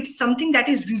language only, it's something that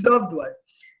is reserved word.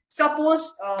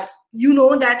 Suppose you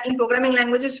know that in programming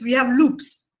languages we have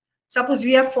loops. Suppose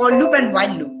we have for loop and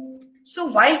while loop. So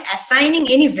while assigning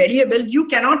any variable, you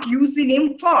cannot use the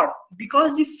name for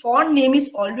because the for name is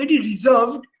already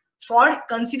reserved for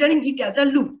considering it as a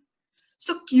loop.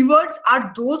 So keywords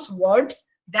are those words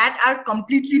that are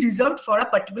completely reserved for a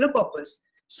particular purpose.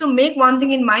 So make one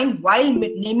thing in mind while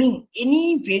naming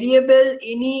any variable,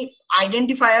 any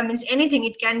identifier, means anything,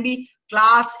 it can be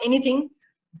class, anything,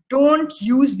 don't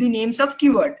use the names of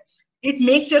keyword. It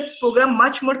makes your program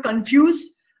much more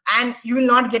confused and you will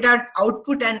not get an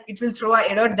output and it will throw an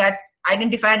error that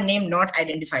identifier name not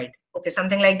identified. Okay,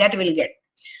 something like that we'll get.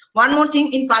 One more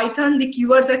thing, in Python, the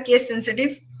keywords are case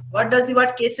sensitive. What does the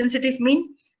word case sensitive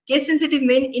mean? Case sensitive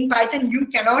mean in Python, you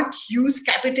cannot use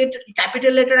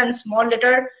capital letter and small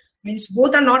letter, means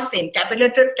both are not same. Capital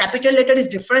letter is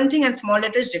different thing and small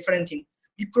letter is different thing.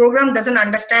 The program doesn't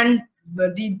understand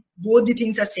both the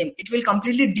things are same. It will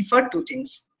completely differ two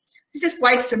things. This is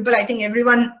quite simple. I think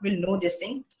everyone will know this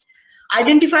thing.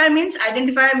 Identifier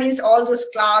means all those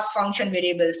class, function,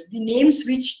 variables, the names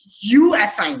which you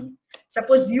assign.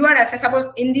 Suppose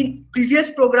in the previous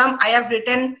program I have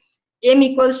written m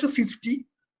equals to 50.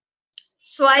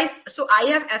 So I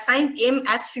have assigned m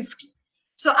as 50.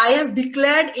 So I have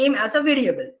declared m as a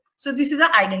variable. So this is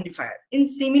an identifier. In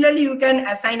similarly, you can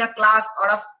assign a class or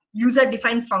a user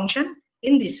defined function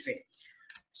in this way.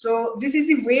 So this is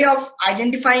the way of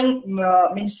identifying,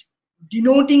 means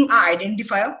denoting an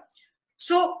identifier.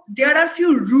 So there are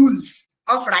few rules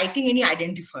of writing any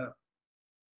identifier.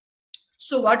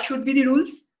 So what should be the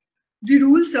rules? The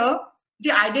rules are the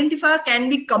identifier can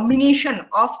be combination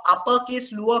of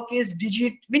uppercase, lowercase,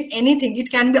 digit, mean anything.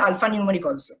 It can be alphanumeric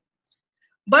also.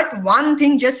 But one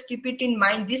thing, just keep it in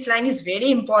mind. This line is very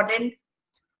important.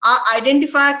 Our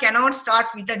identifier cannot start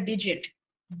with a digit.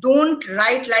 don't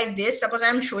write like this. Suppose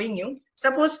I'm showing you.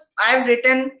 Suppose I've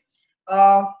written,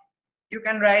 you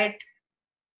can write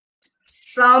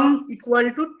sum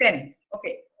equal to 10.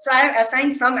 Okay, so I have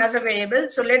assigned sum as a variable.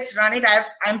 So let's run it.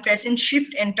 I'm pressing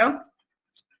shift enter.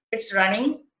 It's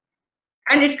running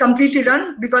and it's completely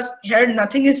done because here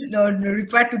nothing is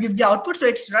required to give the output. So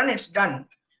it's run, it's done.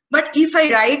 But if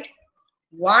I write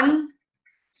one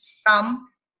sum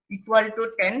equal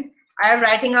to 10, I am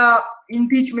writing a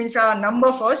integer, means a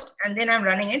number first, and then I'm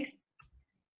running it.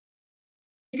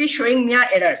 It is showing me an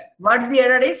error. What the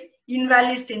error is?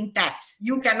 Invalid syntax.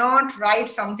 You cannot write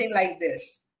something like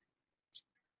this.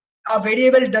 A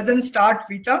variable doesn't start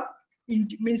with a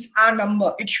means a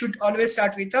number. It should always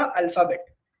start with a alphabet.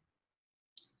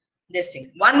 This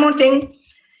thing. One more thing.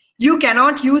 You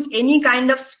cannot use any kind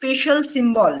of special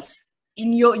symbols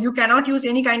in your. You cannot use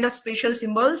any kind of special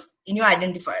symbols in your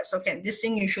identifiers. Okay, this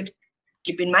thing you should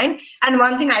keep in mind. And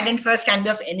one thing, identifiers can be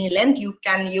of any length. You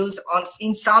can use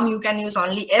in some you can use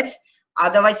only s,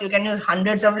 otherwise you can use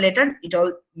hundreds of letters. It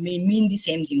all may mean the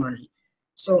same thing only.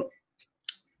 So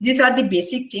these are the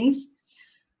basic things.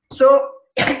 So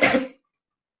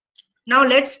now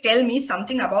let's tell me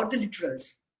something about the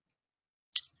literals.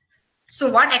 So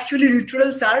what actually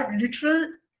literals are?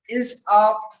 Literal is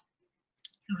a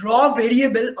raw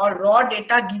variable or raw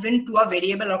data given to a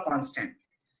variable or constant.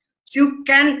 So you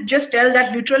can just tell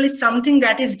that literal is something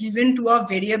that is given to a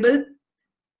variable,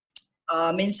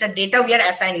 means the data we are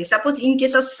assigning. Suppose in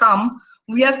case of sum,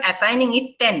 we are assigning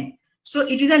it 10. So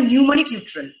it is a numeric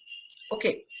literal.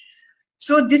 Okay.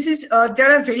 So this is,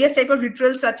 there are various types of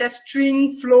literals such as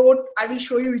string, float. I will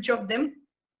show you each of them.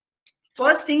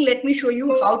 First thing, let me show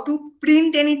you how to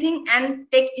print anything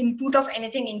and take input of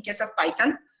anything in case of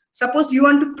Python. Suppose you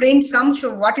want to print sum.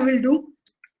 So what you will do?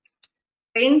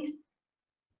 Print.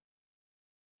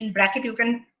 In bracket you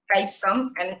can type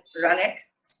sum and run it.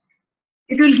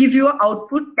 It will give you an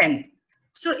output 10.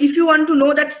 So if you want to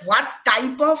know that what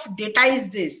type of data is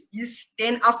this, is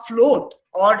 10 a float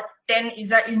or 10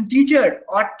 is an integer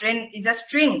or 10 is a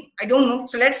string, I don't know.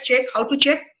 So let's check how to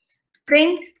check.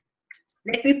 Print.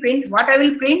 Let me print. What I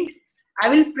will print? I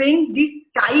will print the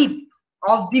type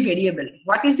of the variable.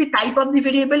 What is the type of the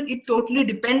variable? It totally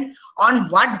depends on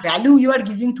what value you are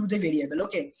giving to the variable.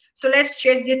 Okay, so let's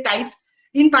check the type.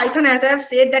 In Python, as I have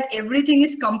said, that everything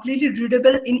is completely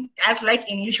readable in as like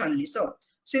English only. So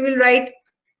you will write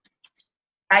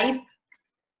type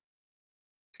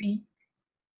p.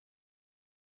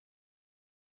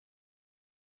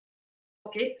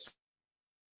 Okay.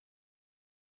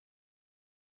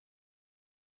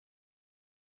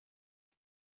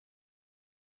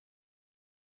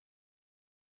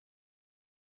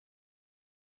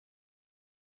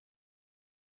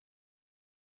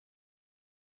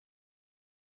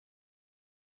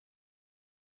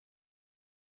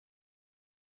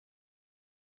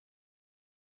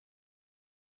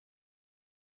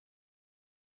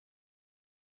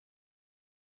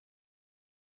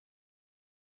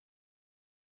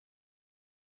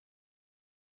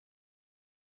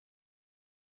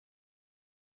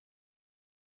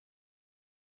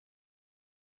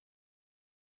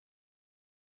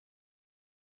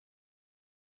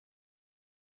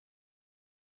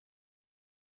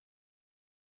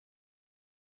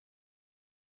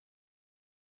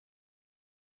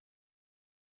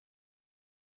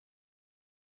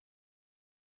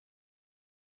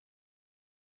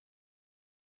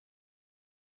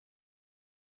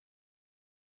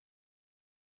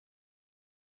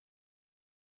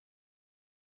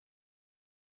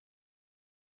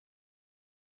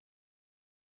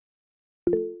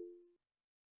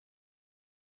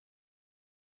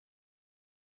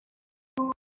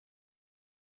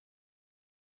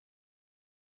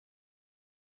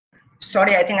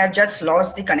 Sorry, I think I've just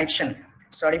lost the connection.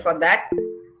 Sorry for that.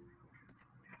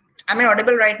 Am I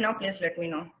audible right now? Please let me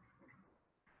know.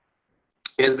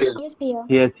 Yes, Priya. Yes, Priya.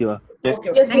 Yes, you are. Yes.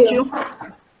 Okay, okay. Thank you.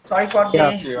 Sorry for the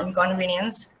Yeah.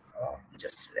 inconvenience.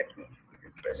 Just let me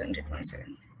present it 1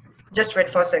 second. Just wait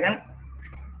for a second.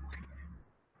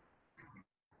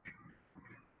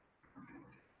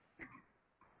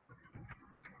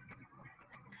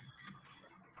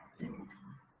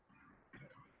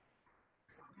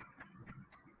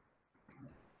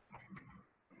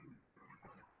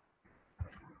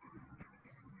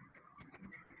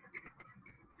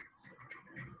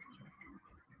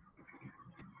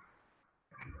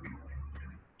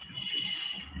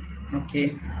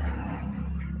 Okay.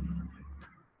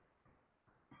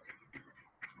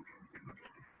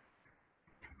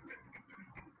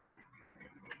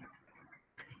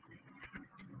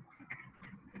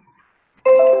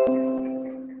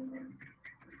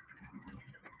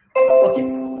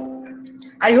 Okay.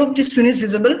 I hope this screen is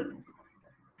visible.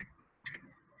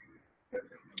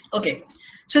 Okay.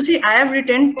 So see, I have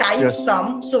written type Yes.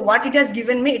 sum. So what it has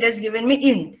given me? It has given me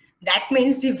int. That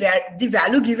means the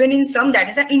value given in sum, that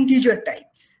is an integer type.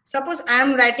 Suppose I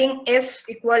am writing f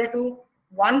equal to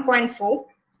 1.4.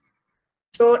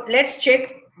 So let's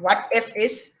check what f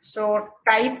is. So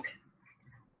type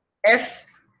f.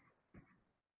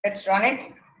 Let's run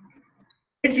it.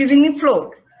 It's giving me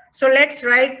float. So let's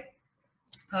write.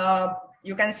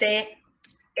 You can say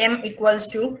m equals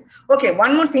to. Okay,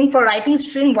 one more thing, for writing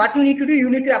string, what you need to do, you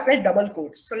need to apply double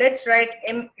quotes. So let's write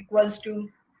m equals to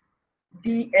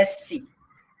dsc.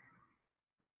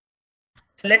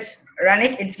 So let's run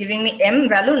it. It's giving me m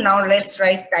value. Now let's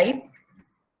write type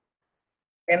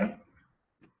m.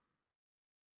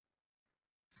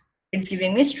 It's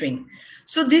giving me string.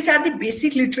 So these are the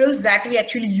basic literals that we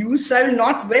actually use. So I will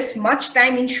not waste much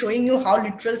time in showing you how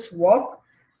literals work.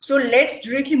 So let's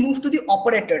directly move to the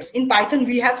operators. In Python,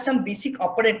 we have some basic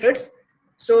operators.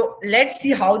 So let's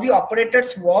see how the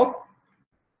operators work.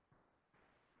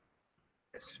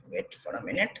 Let's wait for a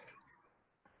minute.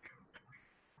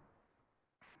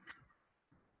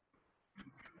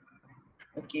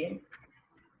 Okay,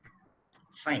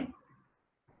 fine.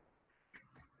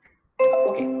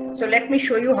 Okay, so let me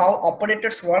show you how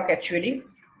operators work actually.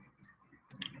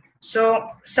 So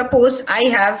suppose I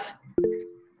have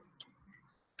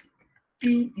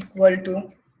p equal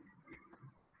to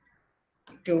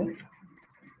 2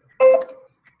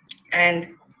 and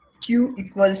q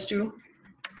equals to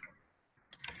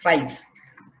 5.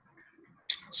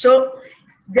 So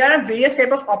there are various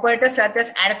types of operators such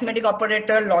as arithmetic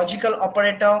operator, logical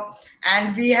operator,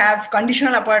 and we have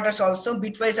conditional operators also,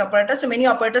 bitwise operators, so many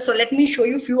operators. So let me show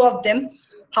you few of them,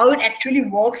 how it actually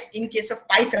works in case of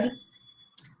Python.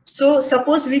 So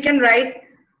suppose we can write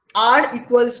r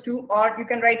equals to, or you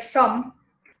can write sum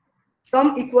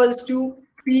equals to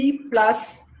p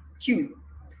plus q.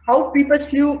 How p plus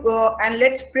q, and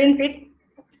let's print it.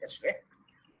 Just wait,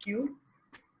 q,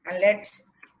 and let's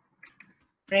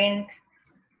print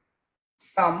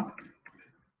sum.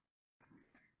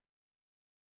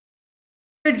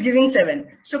 It's giving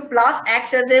 7. So plus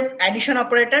acts as a addition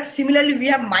operator. Similarly, we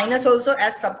have minus also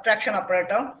as subtraction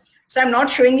operator. So I'm not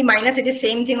showing the minus, it is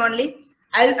same thing only.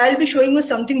 I'll be showing you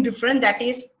something different, that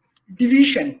is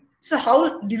division. So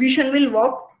how division will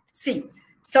work? See,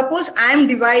 suppose I am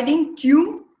dividing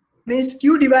q, means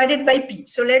q divided by p.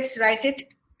 So let's write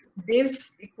it, div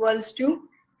equals to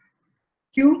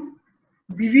q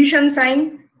division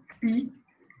sign p,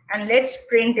 and let's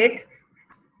print it.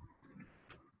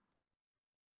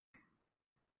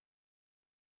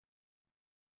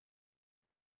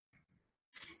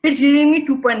 It's giving me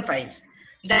 2.5.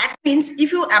 That means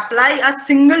if you apply a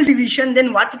single division,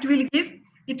 then what it will give?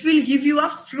 It will give you a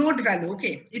float value.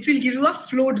 Okay, it will give you a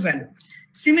float value.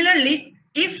 Similarly,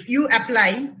 if you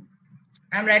apply,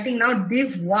 I'm writing now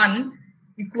div 1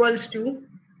 equals to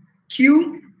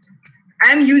q,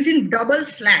 I'm using double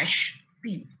slash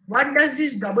p. What does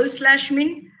this double slash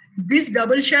mean? This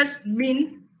double slash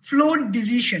mean float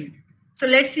division. So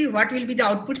let's see what will be the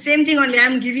output. Same thing only,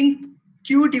 I'm giving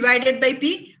q divided by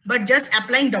p, but just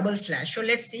applying double slash. So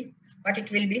let's see what it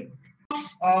will be.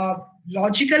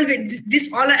 Logical, this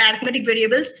all are arithmetic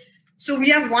variables. So we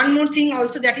have one more thing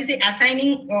also, that is the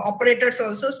assigning operators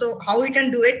also. So how we can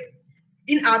do it?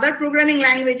 In other programming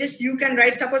languages, you can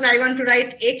write, suppose I want to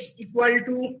write x equal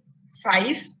to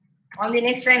 5. On the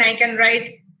next line, I can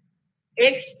write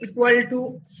x equal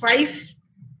to 5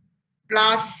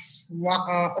 plus,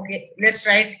 okay, let's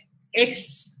write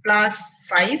x plus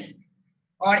 5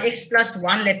 or x plus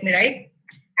 1, let me write,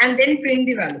 and then print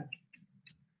the value.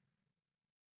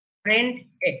 Print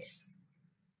x.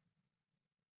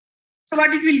 So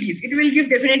what it will give? It will give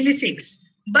definitely 6.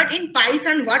 But in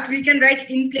Python, what we can write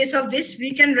in place of this?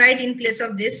 We can write in place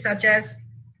of this, such as,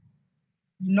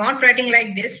 not writing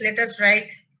like this, let us write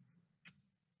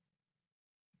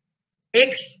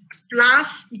x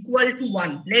plus equal to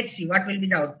 1. Let's see what will be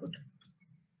the output.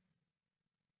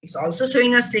 It's also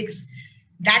showing us 6.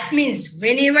 That means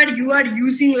whenever you are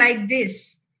using like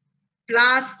this,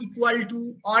 plus equal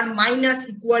to or minus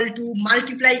equal to,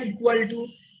 multiply equal to,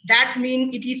 that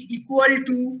means it is equal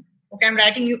to, okay,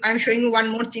 I'm showing you one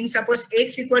more thing. Suppose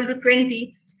x equal to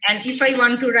 20, and if I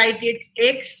want to write it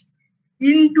x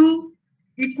into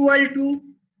equal to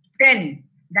 10,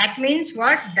 that means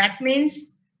what? That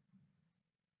means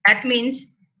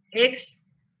x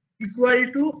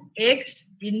equal to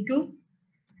x into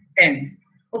 10.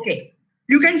 Okay,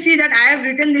 you can see that I have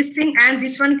written this thing and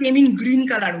this one came in green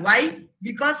color. Why?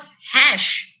 Because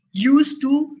hash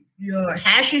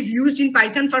is used in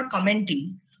Python for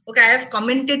commenting. Okay, I have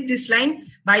commented this line,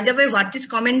 By the way, what is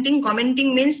commenting?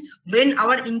 Commenting means when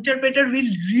our interpreter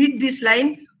will read this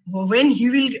line, when he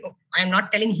will, I'm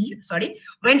not telling he, sorry,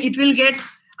 when it will get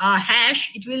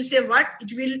hash, it will say what?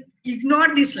 It will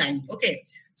ignore this line. Okay.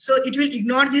 So it will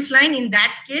ignore this line. In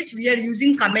that case, we are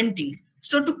using commenting.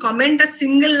 So to comment a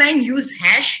single line, use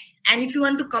hash. And if you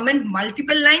want to comment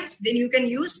multiple lines, then you can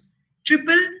use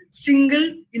triple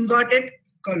single inverted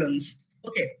columns.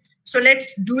 Okay. So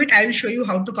let's do it. I will show you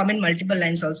how to comment multiple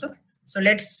lines also. So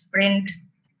let's print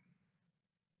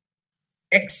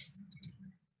X.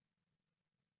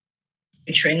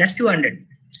 It's showing us 200.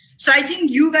 So I think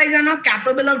you guys are now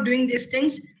capable of doing these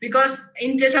things, because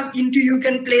in case of into, you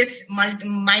can place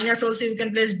minus also, you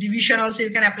can place division also,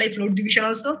 you can apply float division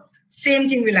also. Same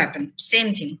thing will happen.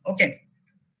 Same thing. Okay.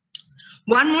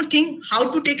 One more thing,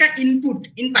 how to take an input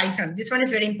in Python. This one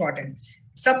is very important.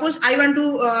 Suppose I want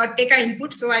to take an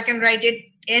input, so I can write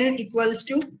it n equals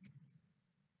to,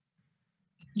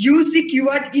 use the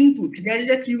keyword input. There is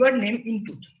a keyword name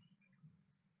input.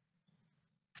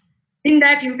 In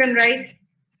that you can write,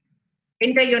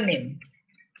 enter your name.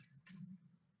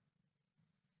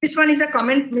 This one is a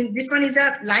comment, this one is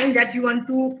a line that you want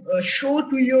to show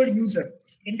to your user.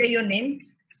 Enter your name.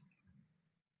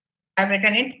 I've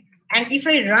written it. And if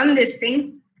I run this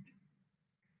thing,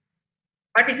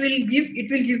 what it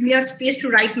will give me a space to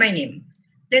write my name.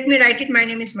 Let me write it. My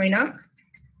name is Moinak.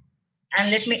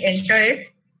 And let me enter it.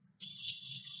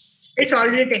 It's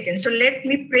already taken. So let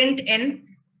me print n.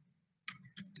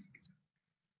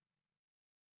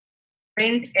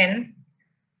 Print n.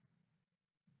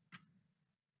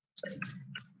 Sorry.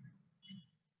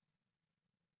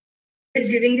 It's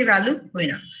giving the value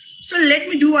Moinak. So let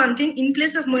me do one thing. In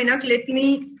place of Moinak, let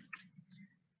me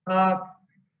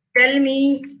tell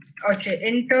me, okay,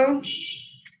 enter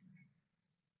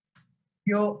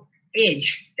your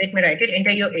age. Let me write it.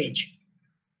 Enter your age.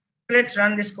 Let's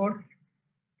run this code.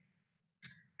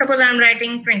 Suppose I'm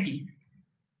writing 20.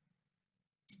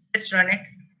 Let's run it.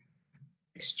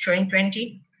 It's showing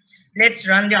 20. Let's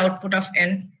run the output of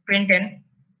n, print n.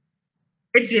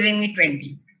 It's giving me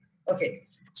 20. Okay.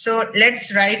 So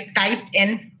let's write type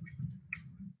n.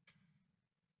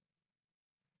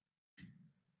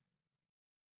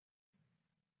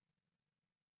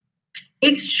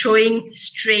 It's showing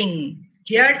string.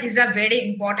 Here is a very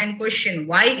important question.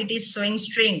 Why it is showing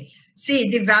string? See,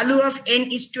 the value of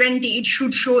n is 20. It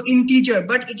should show integer,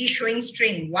 but it is showing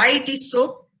string. Why it is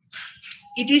so?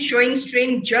 It is showing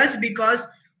string just because,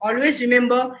 always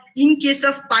remember, in case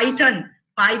of Python,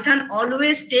 Python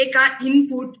always take our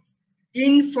input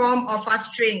in form of a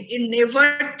string. It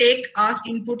never take our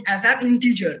input as an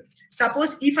integer.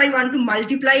 Suppose if I want to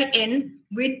multiply n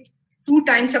with 2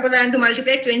 times, suppose I want to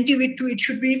multiply 20 with 2, it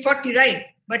should be 40, right?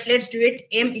 But let's do it.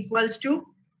 M equals to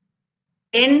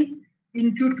n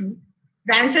into 2.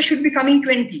 The answer should be coming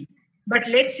 20. But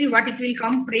let's see what it will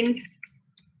come. Print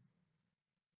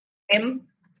M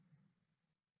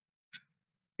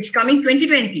is coming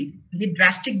 2020. The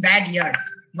drastic bad here.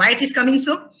 Why it is coming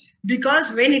so?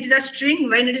 Because when it is a string,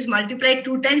 when it is multiplied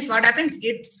 2 times, what happens?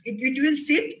 It will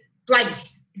sit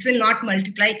twice. It will not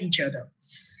multiply each other.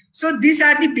 So these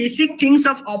are the basic things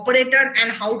of operator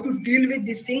and how to deal with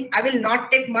this thing. I will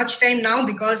not take much time now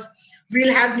because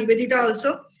we'll have Nivedita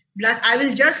also. Plus, I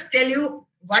will just tell you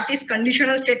what is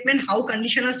conditional statement, how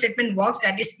conditional statement works,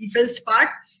 that is if-else part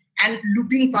and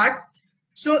looping part.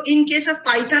 So in case of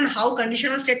Python, how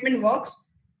conditional statement works?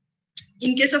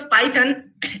 In case of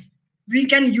Python, we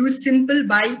can use simple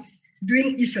by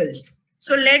doing if-else.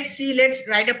 So let's see, let's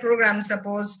write a program.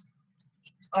 Suppose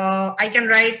I can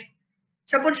write,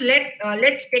 suppose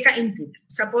let's take an input.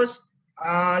 Suppose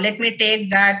let me take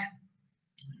that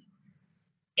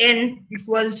n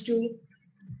equals to,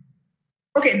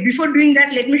 okay, before doing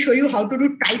that, let me show you how to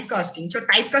do typecasting. So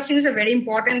typecasting is a very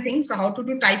important thing. So how to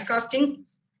do typecasting?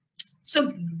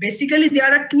 So basically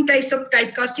there are 2 types of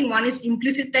typecasting. One is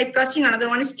implicit typecasting, another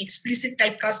one is explicit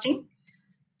typecasting.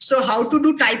 So how to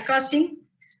do typecasting?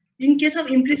 In case of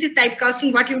implicit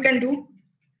typecasting, what you can do?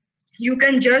 You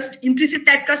can just, implicit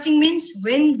typecasting means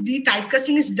when the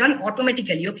typecasting is done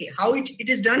automatically. Okay, how it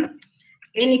is done?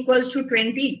 N equals to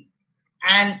 20.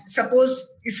 And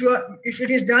suppose if it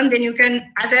is done, then you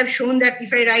can, as I have shown, that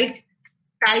if I write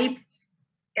type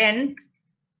n,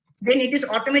 then it is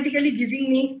automatically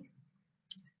giving me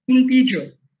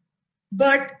integer.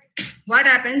 But what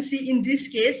happens, see, in this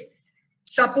case,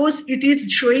 suppose it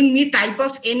is showing me type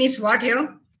of n is what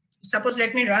here? Suppose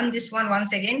let me run this one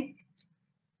once again.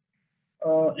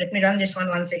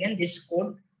 This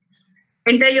code.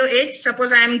 Enter your age.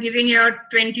 Suppose I am giving here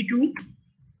 22.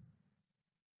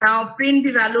 Now print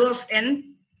the value of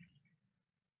n.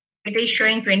 It is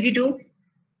showing 22.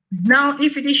 Now,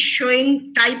 if it is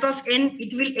showing type of n,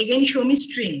 it will again show me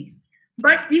string.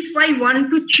 But if I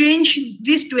want to change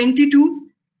this 22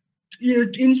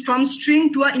 from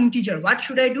string to an integer, what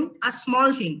should I do? A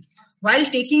small thing. While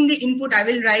taking the input, I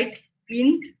will write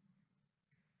int,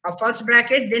 a first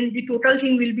bracket, then the total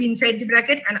thing will be inside the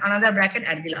bracket and another bracket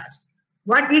at the last.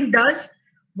 What it does,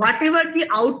 whatever the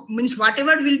out means,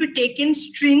 whatever will be taken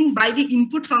string by the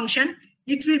input function,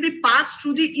 it will be passed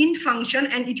through the int function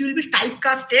and it will be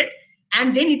typecasted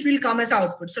and then it will come as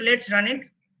output. So let's run it.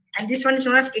 And this one is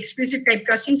known as explicit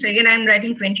typecasting. So again, I am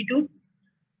writing 22.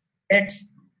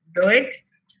 Let's do it.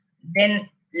 Then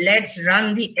let's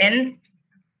run the n.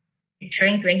 It's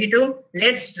showing 22.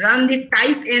 Let's run the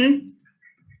type n.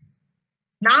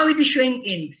 Now it is showing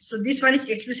int. So this one is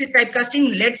explicit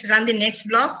typecasting. Let's run the next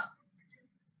block.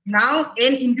 Now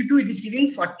n into 2, it is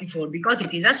giving 44 because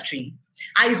it is a string.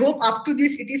 I hope up to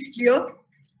this it is clear.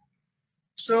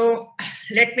 So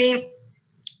let me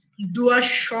do a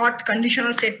short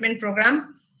conditional statement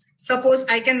program. Suppose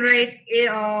I can write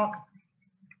a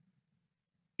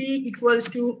p equals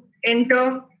to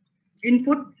enter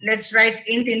input. Let's write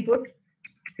int input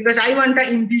because I want an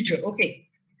integer. Okay,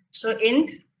 so int,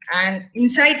 and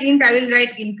inside int I will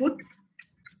write input,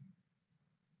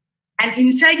 and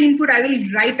inside input I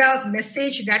will write a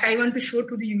message that I want to show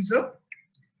to the user.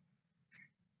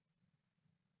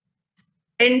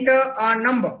 Enter a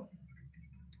number.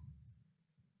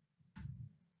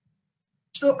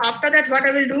 So after that, what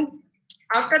I will do?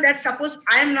 After that, suppose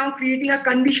I am now creating a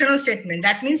conditional statement.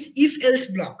 That means if-else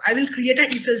block. I will create an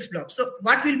if-else block. So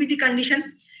what will be the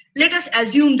condition? Let us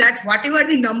assume that whatever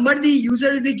the number the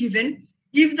user will be given,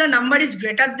 if the number is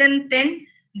greater than 10,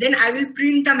 then I will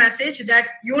print a message that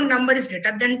your number is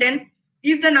greater than 10.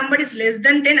 If the number is less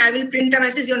than 10, I will print a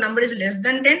message your number is less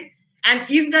than 10. And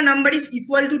if the number is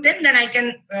equal to 10, then I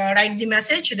can write the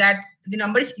message that the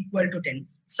number is equal to 10.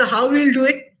 So how we will do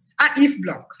it? A if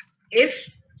block. If,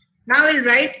 now I will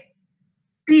write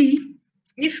p.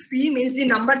 If p means the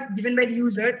number given by the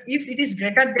user, if it is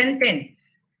greater than 10.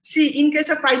 See, in case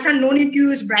of Python, no need to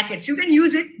use brackets. You can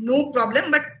use it, no problem.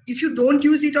 But if you don't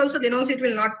use it also, then also it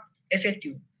will not affect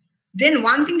you. Then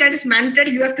one thing that is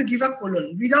mandatory, you have to give a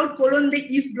colon. Without colon, the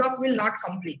if block will not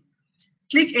complete.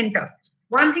 Click enter.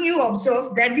 One thing you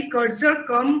observe that the cursor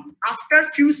come after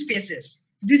few spaces.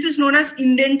 This is known as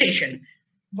indentation.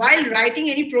 While writing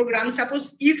any program,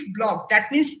 suppose if block, that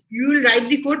means you will write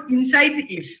the code inside the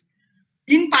if.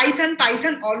 In Python,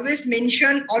 always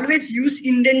use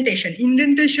indentation.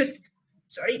 Indentation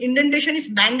is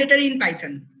mandatory in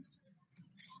Python.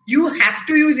 You have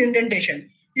to use indentation.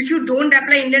 If you don't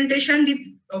apply indentation,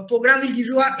 the program will give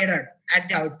you an error at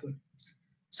the output.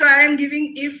 So I am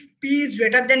giving if p is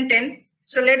greater than 10.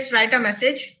 So let's write a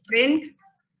message, print.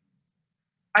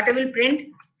 What I will print?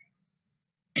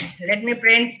 Let me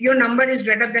print your number is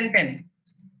greater than 10.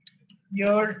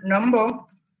 Your number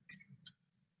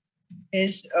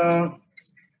is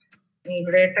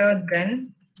greater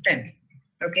than 10.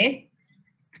 Okay.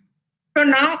 So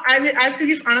now I have to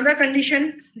give another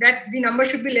condition that the number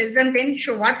should be less than 10.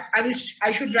 So what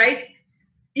I should write?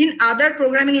 In other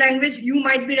programming language, you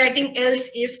might be writing else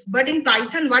if, but in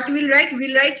Python, what we will write? We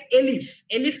will write elif.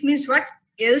 Elif means what?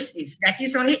 Else if. That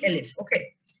is only elif.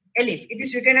 Okay. Elif. It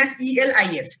is written as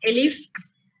ELIF. Elif.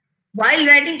 While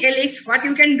writing elif, what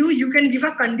you can do? You can give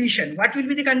a condition. What will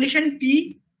be the condition?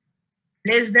 P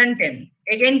less than 10.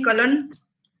 Again colon.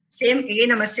 Same.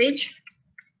 Again a message.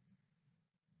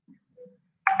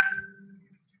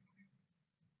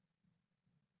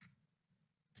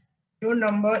 Your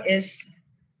number is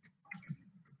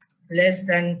less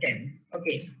than 10.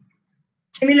 Okay.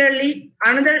 Similarly,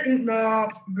 another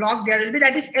block there will be,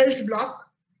 that is else block.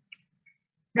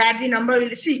 That the number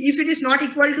will see if it is not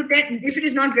equal to 10, if it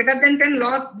is not greater than 10,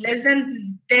 log less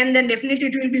than 10, then definitely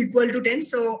it will be equal to 10.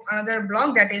 So another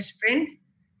block, that is print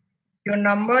your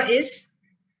number is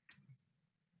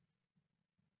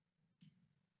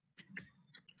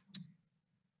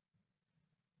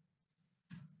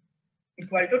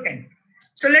equal to 10.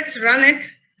 So let's run it.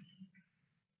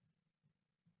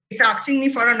 It's asking me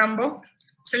for a number.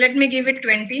 So let me give it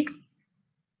 20.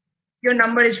 Your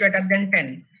number is greater than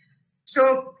 10.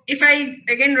 So if I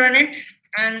again run it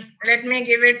and let me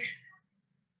give it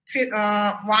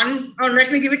 1, or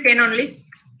let me give it 10 only,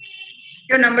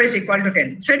 your number is equal to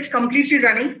 10. So it's completely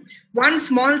running. One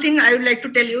small thing I would like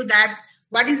to tell you, that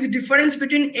what is the difference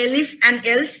between elif and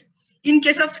else. In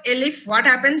case of elif, what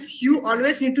happens? You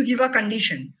always need to give a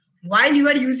condition. While you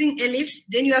are using elif,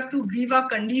 then you have to give a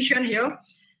condition here.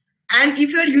 And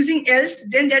if you are using else,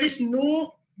 then there is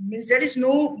no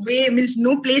way,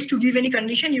 no place to give any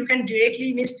condition. You can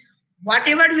directly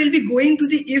whatever will be going to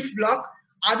the if block,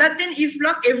 other than if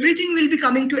block, everything will be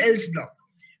coming to else block.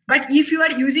 But if you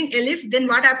are using elif, then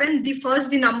what happens?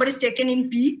 The number is taken in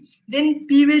P, then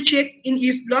P will check in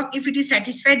if block. If it is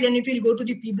satisfied, then it will go to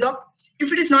the P block.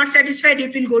 If it is not satisfied,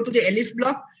 it will go to the elif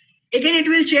block. Again, it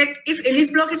will check. If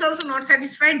elif block is also not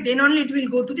satisfied, then only it will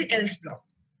go to the else block.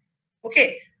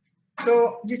 Okay.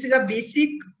 So this is a basic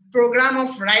program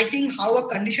of writing how a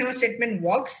conditional statement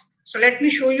works. So let me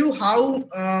show you how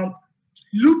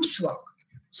loops work.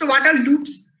 So what are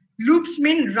loops? Loops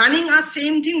mean running a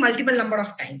same thing multiple number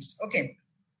of times. Okay.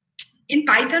 In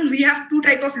Python, we have two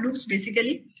type of loops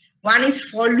basically. One is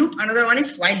for loop, another one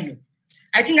is while loop.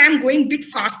 I think I'm going a bit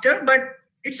faster, but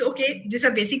it's okay. These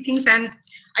are basic things, and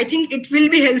I think it will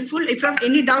be helpful. If you have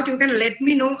any doubt, you can let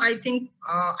me know. I think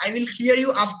I will clear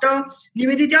you after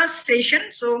Nivedita's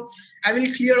session. So I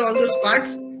will clear all those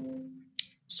parts.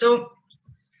 So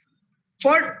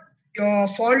for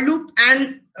loop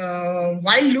and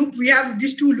while loop, we have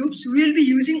these two loops. We will be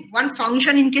using one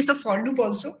function in case of for loop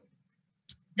also.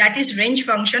 That is range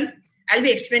function. I'll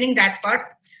be explaining that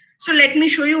part. So let me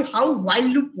show you how while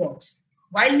loop works.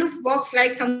 While loop works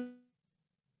like some.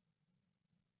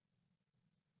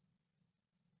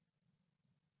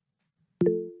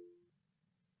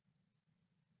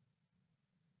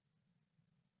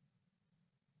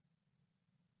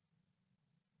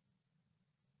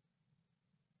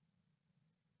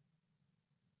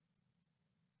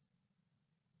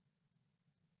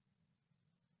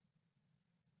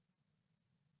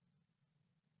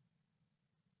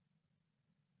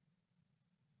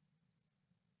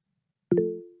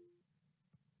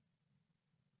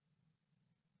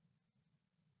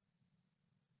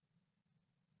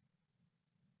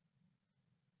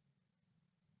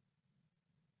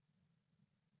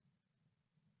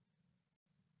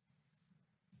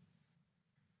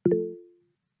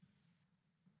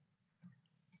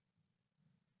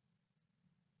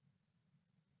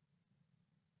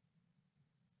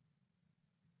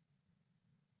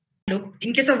 Loop.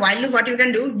 In case of while loop, what you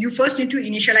can do, you first need to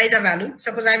initialize a value.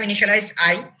 Suppose I have initialized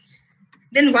I.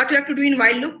 Then what you have to do in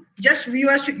while loop, just we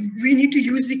need to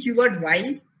use the keyword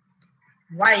while.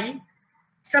 While,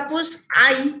 suppose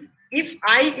if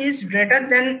I is greater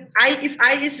than if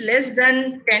I is less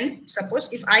than 10, suppose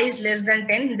if I is less than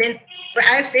 10, then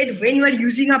I have said when you are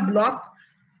using a block,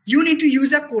 you need to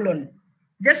use a colon.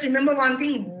 Just remember one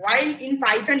thing, while in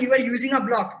Python you are using a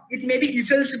block, it may be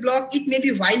if else block, it may be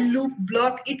while loop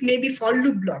block, it may be for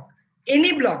loop block,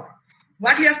 any block.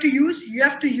 What you have to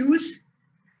use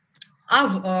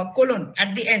a colon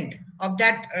at the end of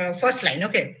that first line.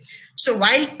 Okay. So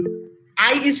while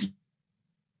I is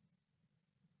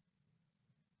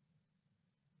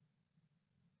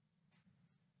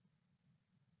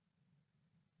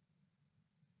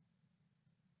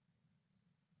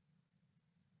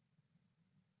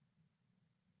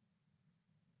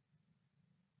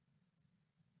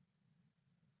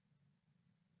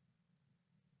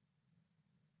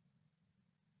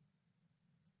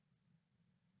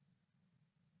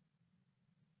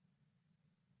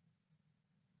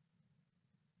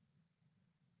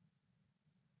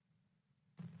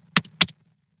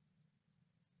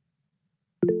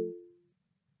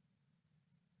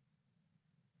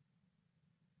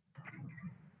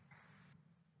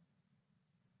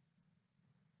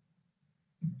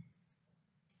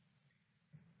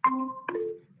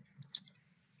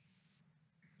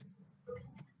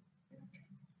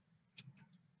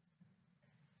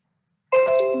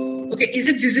okay, is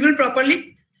it visible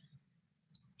properly?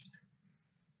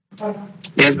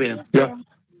 Yes, Bhaiya. Yeah.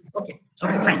 Okay,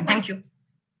 fine, thank you.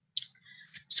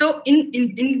 So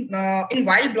in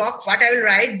while block, what I will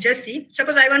write, just see,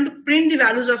 suppose I want to print the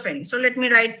values of n. So let me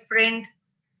write print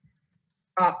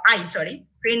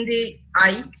print the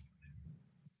I.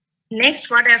 Next,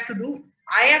 what I have to do,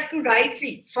 I have to write,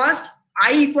 see, first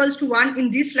I equals to 1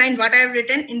 in this line. What I have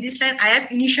written in this line, I have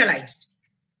initialized.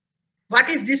 What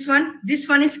is this one? This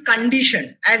one is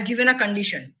condition. I have given a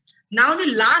condition. Now the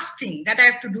last thing that I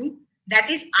have to do, that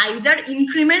is either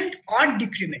increment or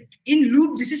decrement. In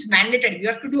loop, this is mandatory. You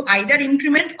have to do either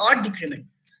increment or decrement.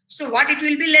 So what it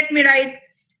will be, let me write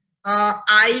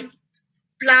I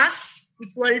plus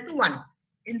equal to 1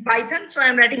 in Python. So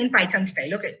I'm writing in Python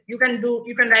style. Okay, you can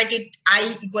write it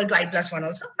I equal to I plus 1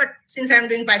 also. But since I'm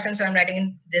doing Python, so I'm writing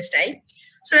in this style.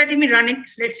 So let me run it.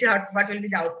 Let's see what will be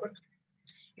the output.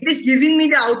 It is giving me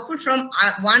the output from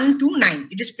 1 to 9.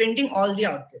 It is printing all the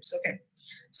outputs. Okay.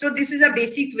 So this is a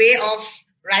basic way of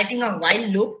writing a while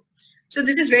loop. So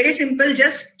this is very simple.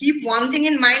 Just keep one thing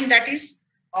in mind, that is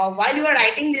while you are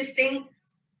writing this thing,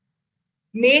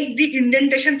 make the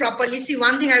indentation properly. See,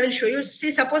 one thing I will show you.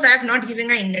 See, suppose I have not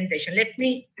given an indentation. Let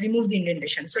me remove the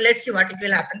indentation. So let's see what it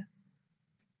will happen.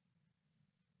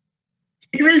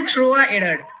 It will throw an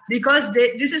error because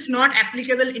this is not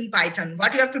applicable in Python.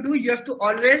 What you have to do, you have to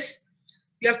always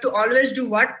do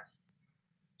what?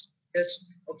 Yes,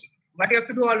 okay. What you have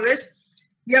to do always,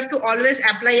 you have to always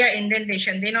apply an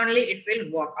indentation. Then only it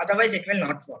will work. Otherwise, it will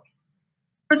not work.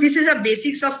 So this is a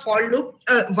basics of while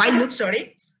loop.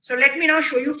 Sorry. So let me now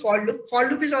show you for loop. For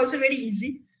loop is also very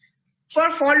easy. For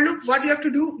loop, what you have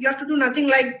to do nothing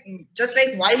like just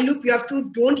like while loop. You have to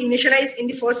don't initialize in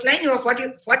the first line.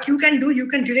 What you can do, you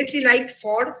can directly write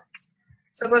for.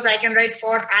 Suppose I can write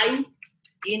for I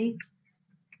in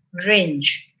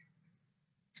range.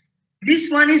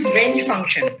 This one is range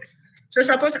function. So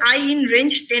suppose I in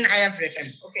range 10 I have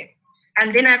written. Okay,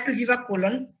 and then I have to give a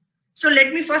colon. So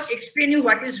let me first explain you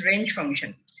what is range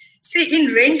function. See,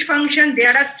 in range function,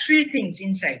 there are three things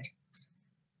inside.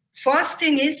 First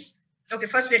thing is, okay,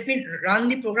 first let me run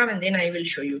the program and then I will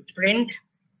show you. Print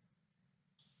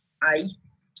I,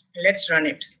 let's run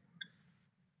it.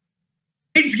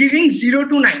 It's giving 0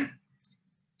 to 9.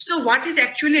 So what is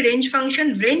actually range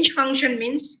function? Range function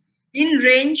means in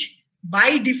range,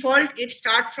 by default, it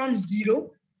starts from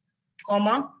 0,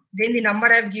 comma, then the number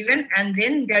I've given, and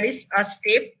then there is a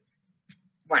step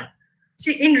 1.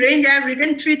 See, in range, I have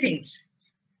written three things.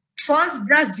 First,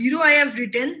 the 0 I have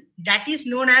written, that is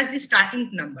known as the starting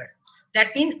number.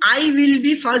 That means I will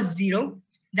be first 0.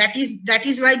 That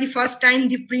is why the first time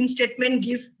the print statement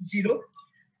gives 0.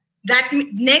 That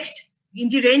next, in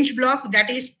the range block, that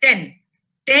is 10.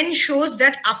 10 shows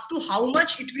that up to how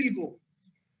much it will go.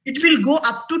 It will go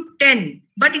up to 10,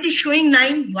 but it is showing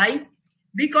 9. Why?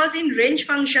 Because in range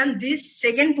function, this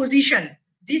second position,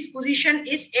 this position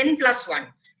is n plus 1.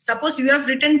 Suppose you have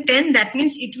written 10, that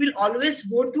means it will always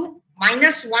go to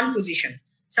minus 1 position.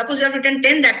 Suppose you have written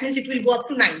 10, that means it will go up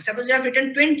to 9. Suppose you have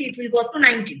written 20, it will go up to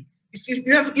 19.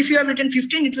 If you have written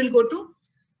 15, it will go to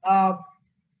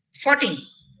 14.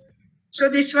 So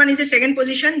this one is the second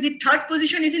position. The third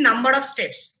position is the number of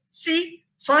steps. See,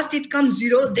 first it comes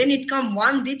 0, then it comes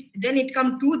 1, then it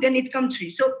comes 2, then it comes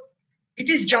 3. So it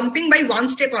is jumping by 1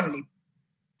 step only.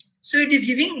 So it is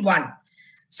giving 1.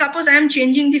 Suppose I am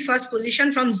changing the first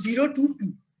position from 0 to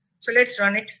 2. So let's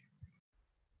run it.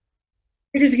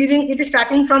 It is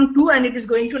starting from 2 and it is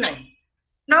going to 9.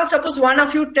 Now suppose one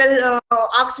of you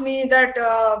asks me that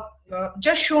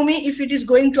just show me if it is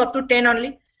going to up to 10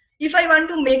 only. If I want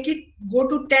to make it go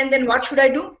to 10, then what should I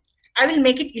do? I will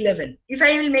make it 11. If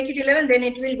I will make it 11, then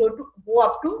it will go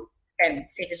up to 10.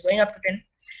 Say it is going up to 10.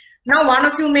 Now one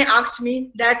of you may ask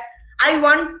me that I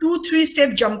want 2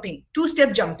 step jumping.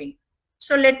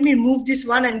 So let me move this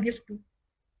one and give 2.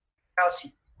 Now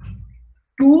see,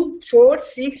 2, 4,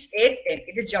 6, 8, 10.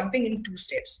 It is jumping in 2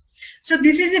 steps. So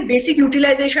this is a basic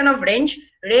utilization of range.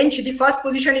 Range, the first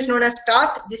position is known as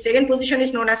start, the second position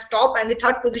is known as stop, and the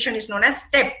third position is known as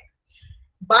step.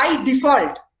 By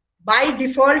default,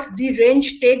 the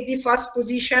range take the first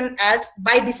position as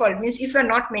by default. Means if you are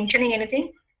not mentioning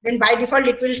anything, then by default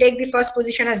it will take the first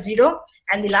position as 0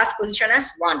 and the last position as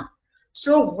 1.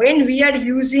 So when we are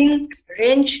using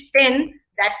range 10,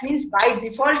 that means by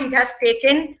default it has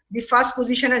taken the first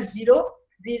position as 0,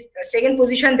 the second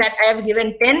position that I have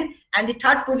given 10, and the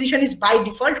third position is by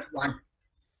default 1.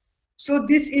 So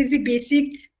this is the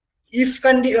basic if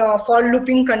for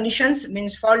looping conditions,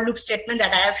 means for loop statement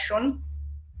that I have shown.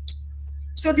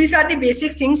 So these are the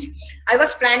basic things. I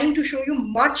was planning to show you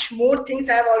much more things.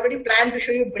 I have already planned to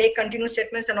show you break, continuous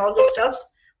statements and all those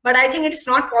stuffs, but I think it's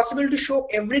not possible to show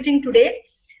everything today.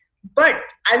 But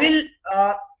I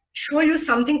will show you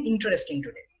something interesting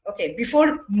today. Okay,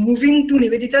 before moving to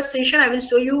Nivedita's session, I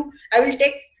will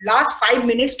take last 5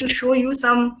 minutes to show you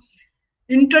some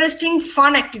interesting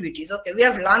fun activities. Okay, we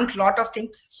have learned a lot of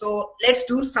things, so let's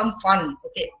do some fun.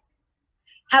 Okay,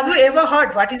 have you ever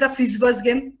heard what is a Fizzbuzz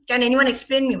game? Can anyone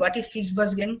explain me what is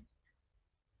Fizzbuzz game?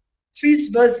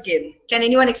 Fizzbuzz game, can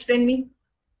anyone explain me?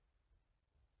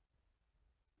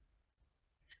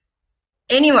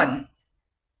 Anyone?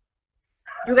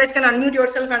 You guys can unmute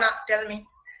yourself and tell me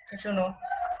if you know.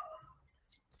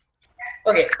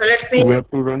 Okay, so let me. We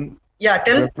have to run. Yeah,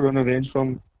 tell. We have to run a range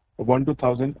from 1 to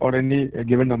 1000 or any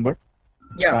given number.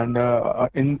 Yeah. And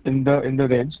in the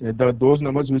range, those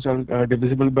numbers which are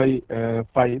divisible by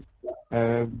 5,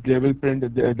 they will print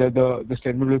the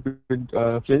statement will print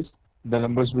phrase. The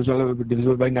numbers which are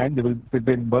divisible by 9, they will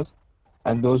print bus,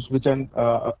 and those which are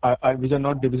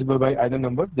not divisible by either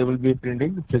number, they will be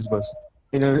printing fizz bus.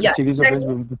 In a series of range,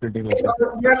 we will be printing like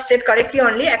that. You have said correctly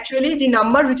only. Actually, the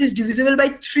number which is divisible by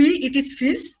 3, it is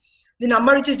fizz. the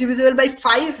number which is divisible by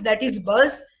 5, that is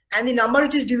buzz, and the number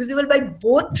which is divisible by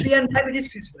both 3 and 5, it is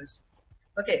fizzbuzz.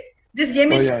 Okay, this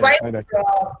game is quite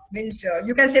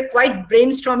you can say quite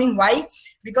brainstorming. Why?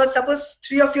 Because suppose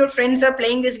 3 of your friends are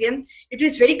playing this game, it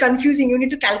is very confusing. You need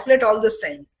to calculate all those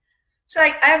time. So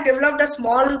I have developed a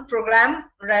small program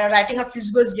writing a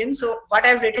fizzbuzz game. So what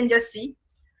I've written, just see.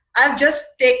 I've just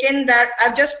taken that,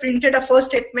 I've just printed a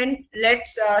first statement.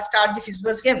 Let's start the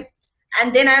fizzbuzz game,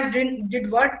 and then I've did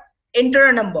what? Enter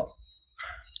a number.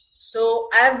 So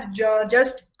I've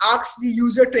just asked the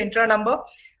user to enter a number.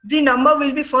 The number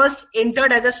will be first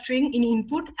entered as a string in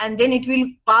input, and then it will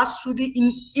pass through the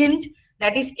int,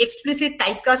 that is explicit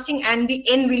typecasting, and the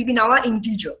n will be now an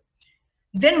integer.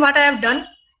 Then what I have done,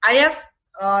 I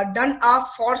have done a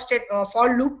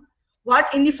for loop.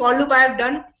 What in the for loop I have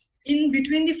done? In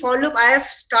between the for loop, I have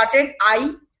started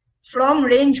I from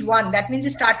range 1. That means the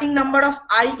starting number of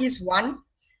I is 1,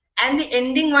 and the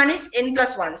ending one is n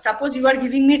plus 1. Suppose you are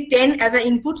giving me 10 as an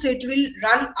input, so it will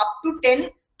run up to 10.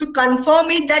 To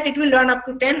confirm it that it will run up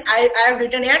to 10, I have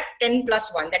written here 10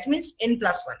 plus 1. That means n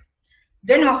plus 1.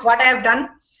 Then what I have done?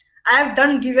 I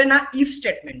have given a if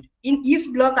statement. In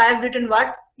if block, I have written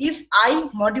what? If I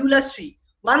modulus 3.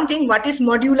 One thing, what is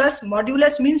modulus?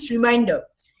 Modulus means reminder.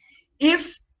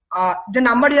 If the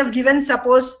number you have given,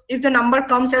 suppose if the number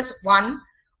comes as 1,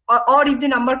 or if the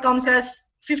number comes as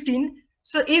 15,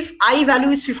 so if I value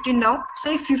is 15 now,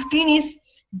 so if 15 is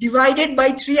divided by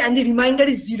 3 and the remainder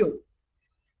is 0,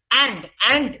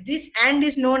 and this and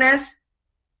is known as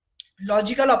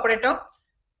logical operator.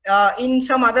 In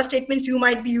some other statements you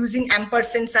might be using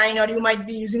ampersand sign, or you might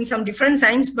be using some different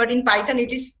signs, but in Python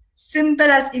it is simple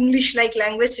as English like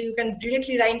language, so you can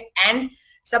directly write and.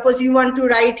 Suppose you want to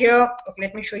write here, okay,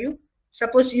 let me show you.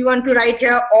 Suppose you want to write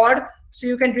here odd, so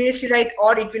you can directly write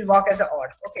odd, it will work as a odd.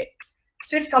 Okay,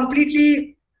 so it's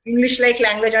completely English like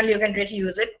language, only you can directly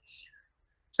use it.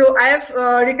 So I have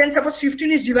written, suppose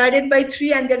 15 is divided by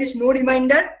 3 and there is no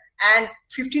remainder, and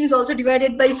 15 is also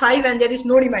divided by 5 and there is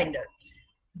no remainder.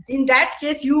 In that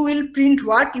case, you will print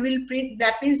what? You will print,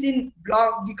 that means in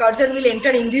block, the cursor will enter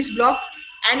in this block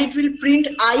and it will print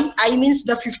I means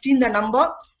the 15, the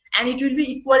number, and it will be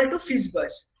equal to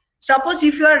fizzbuzz. Suppose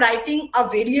if you are writing a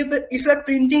variable, if you are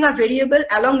printing a variable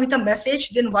along with a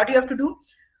message, then what you have to do?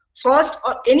 First,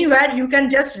 or anywhere you can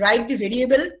just write the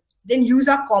variable, then use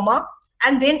a comma,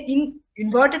 and then in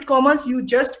inverted commas you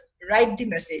just write the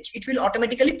message. It will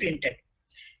automatically print it.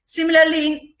 Similarly,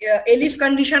 in elif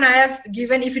condition, I have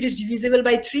given if it is divisible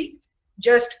by 3,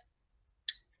 just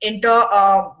enter,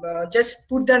 just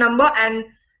put the number and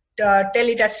tell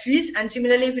it as fizz. And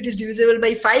similarly, if it is divisible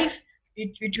by 5,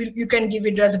 it will, you can give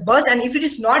it as buzz. And if it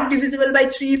is not divisible by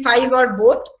 3, 5 or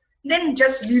both, then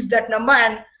just leave that number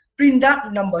and print the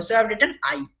number. So I have written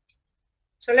I.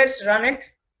 So let's run it.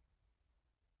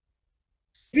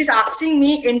 It is asking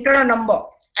me enter a number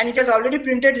and it has already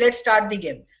printed. Let's start the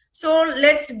game. So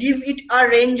let's give it a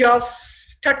range of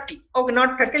 30. Okay,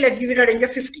 not 30, let's give it a range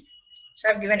of 50. So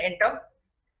I've given enter.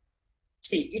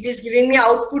 See, it is giving me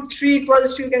output 3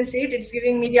 equals to, you can see it, it's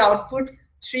giving me the output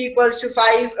 3 equals to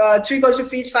 5, 3 equals to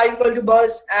fizz, 5 equal to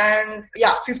buzz, and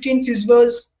yeah, 15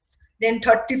 fizzbuzz, then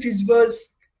 30 fizzbuzz,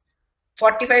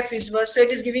 45 fizzbuzz. So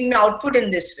it is giving me output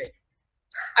in this way.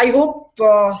 I hope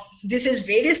this is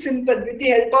very simple. With the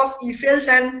help of if else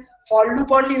and for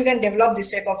loop only, you can develop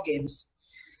this type of games.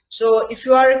 So if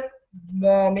you are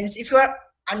if you are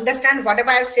understand whatever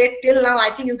I have said till now,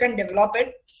 I think you can develop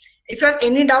it. If you have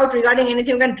any doubt regarding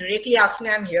anything, you can directly ask me.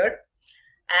 I'm here.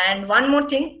 And one more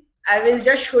thing, I will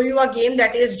just show you a game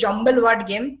that is jumble word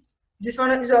game. This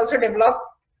one is also developed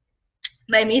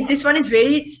by me. This one is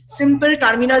very simple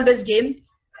terminal based game.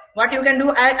 What you can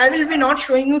do, I will be not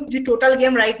showing you the total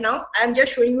game right now. I am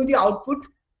just showing you the output.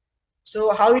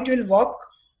 So how it will work.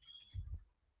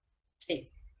 See.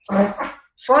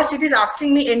 First, it is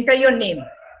asking me enter your name.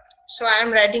 So I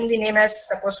am writing the name as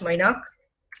suppose Mainak.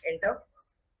 Enter.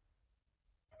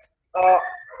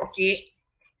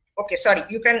 Okay, sorry.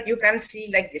 You can see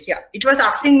like this. Yeah, it was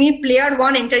asking me player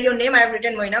 1 enter your name. I have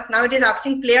written Mainak. Now it is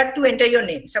asking player 2 enter your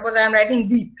name. Suppose I am writing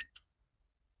Deep.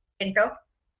 Enter.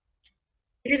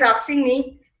 It is asking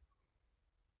me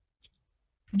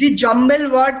the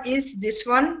jumble word is this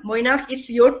one. Mainak,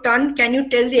 it's your turn. Can you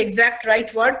tell the exact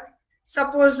right word?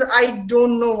 Suppose I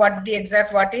don't know what the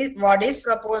exact word is.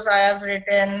 Suppose I have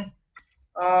written,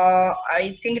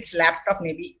 I think it's laptop,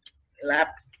 maybe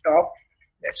laptop.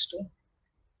 Let's do.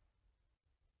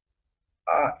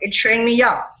 It's showing me,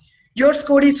 yeah, your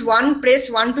score is 1. Press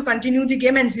 1 to continue the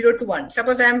game and 0 to 1.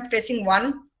 Suppose I am pressing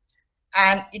 1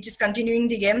 and it is continuing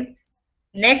the game.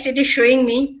 Next, it is showing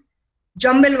me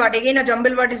Jumble word, again a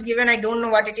jumble word is given. I don't know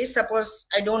what it is. Suppose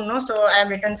I don't know, so I have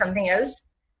written something else.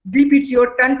 Deep, it's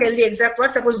your turn. Tell the exact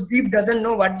word. Suppose Deep doesn't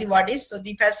know what the word is, so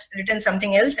Deep has written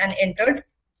something else and entered.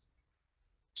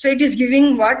 So it is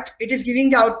giving what? It is giving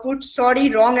the output. Sorry,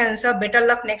 wrong answer. Better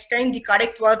luck next time. The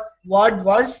correct word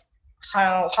was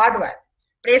hardware.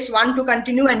 Press 1 to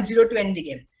continue and 0 to end the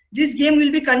game. This game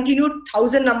will be continued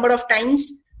 1000 number of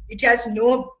times. It has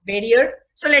no barrier.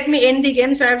 So let me end the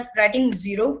game. So I'm writing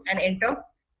 0 and enter.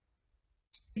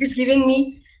 It is giving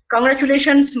me,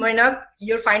 congratulations Moinak,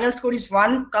 your final score is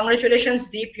 1. Congratulations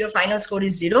Deep, your final score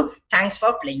is 0. Thanks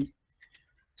for playing.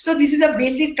 So this is a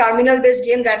basic terminal based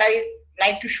game that I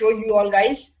like to show you all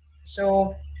guys.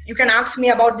 So you can ask me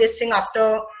about this thing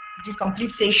after the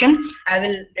complete session. I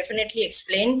will definitely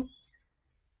explain.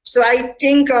 So I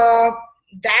think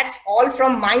that's all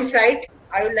from my side.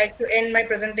 I would like to end my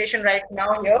presentation right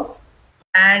now here.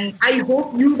 And I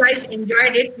hope you guys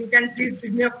enjoyed it. You can please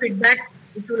give me a feedback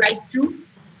if you like to,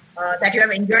 that you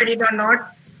have enjoyed it or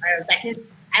not. That means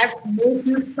I have made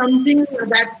you something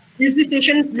that is this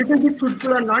session little bit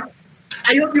fruitful or not.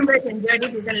 I hope you guys enjoyed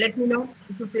it. You can let me know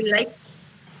if you feel like.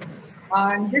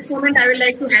 In this moment, I would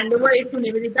like to hand over it to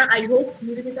Nivedita. I hope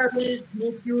Nivedita will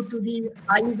make you to the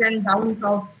highs and downs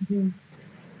of the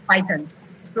Python.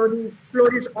 So the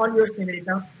floor is all yours,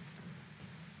 Nivedita.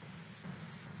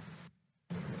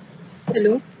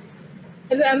 Hello.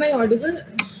 Hello, am I audible?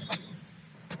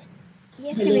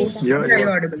 Yes, Hello. Nivedita. Yeah,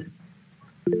 you're audible.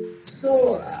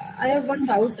 So I have one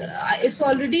doubt. It's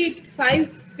already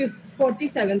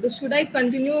 5:47. So should I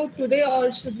continue today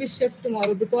or should we shift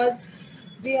tomorrow? Because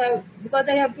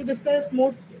I have to discuss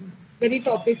more very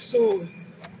topics. So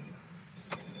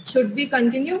should we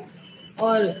continue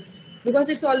or because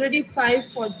it's already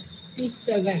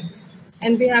 5:47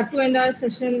 and we have to end our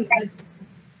session at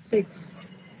 6.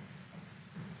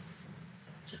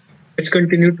 Let's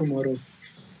continue tomorrow.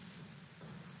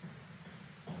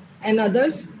 And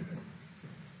others?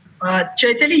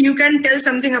 Chaitali, you can tell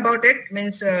something about it.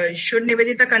 Means should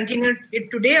Nivedita continue it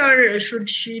today or should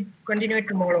she continue it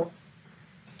tomorrow?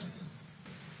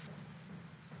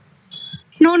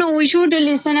 No, we should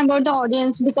listen about the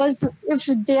audience because if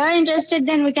they are interested,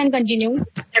 then we can continue.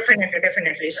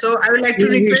 Definitely. So I would like to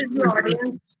request the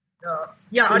audience.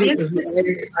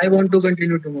 Audience. I want to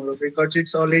continue tomorrow because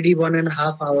it's already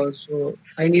 1.5 hours. So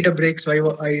I need a break. So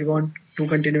I want to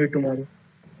continue it tomorrow.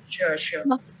 Sure.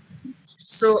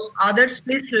 So others,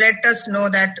 please let us know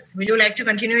that will you like to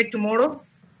continue it tomorrow?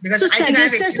 Because So I think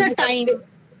suggest us a time.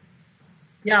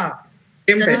 Yeah.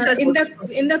 Same time.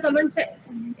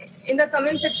 In the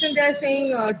comment section they are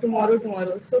saying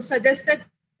tomorrow. So suggest a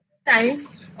time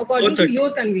according to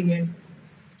your convenience.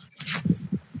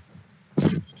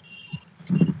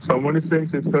 Someone is saying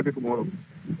 6:30 tomorrow.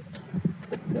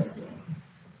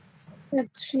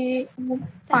 3,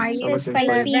 5, Yes,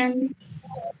 5 p.m.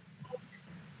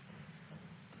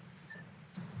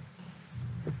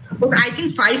 Okay, I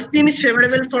think 5 p.m. is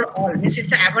favorable for all. Means it's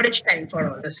the average time for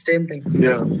all. The same time.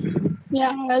 Yeah.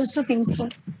 Yeah, I also think so.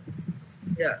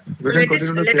 Yeah. We So can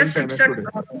continue let the us same fix time it as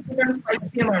on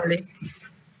 5 p.m. only.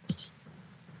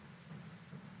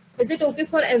 Is it okay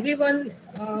for everyone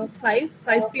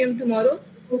 5 p.m. tomorrow?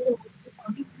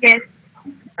 Yes.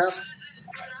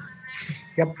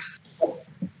 Yep.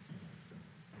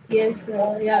 Yes,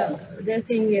 yeah, they're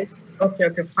saying yes. Okay,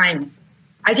 fine.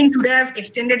 I think today I've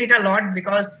extended it a lot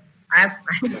because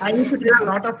I need to do a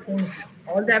lot of things.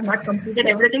 Although I've not completed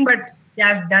everything, but yeah,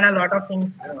 I've done a lot of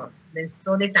things.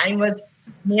 So the time was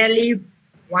nearly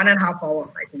 1.5 hours,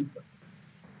 I think so.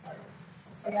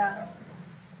 Yeah.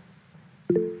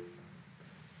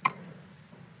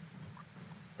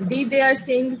 They are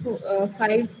saying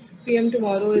 5 p.m.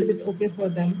 tomorrow. Is it okay for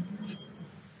them?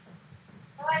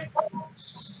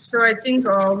 So I think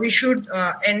we should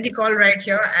end the call right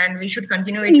here and we should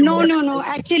continue it tomorrow. No.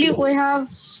 Actually, we have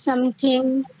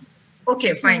something.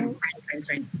 Okay, fine.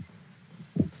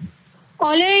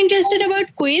 All are interested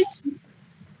about quiz.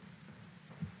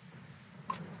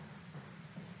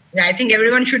 Yeah, I think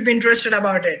everyone should be interested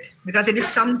about it because it is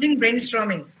something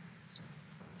brainstorming.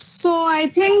 So I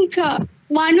think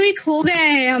 1 week हो गया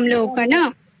है हम लोग का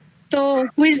ना. So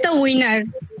who is the winner?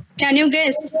 Can you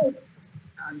guess?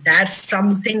 That's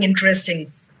something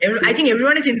interesting. I think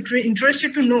everyone is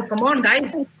interested to know. Come on,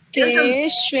 guys. Okay,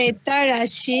 Shweta,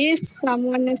 Rashi,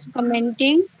 someone is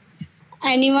commenting.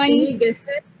 Anyone? Any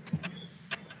guesses?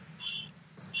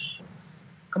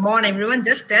 Come on, everyone,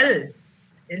 just tell.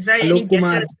 Is there any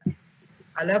guesses?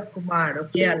 Alok Kumar.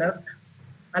 Okay, Alok.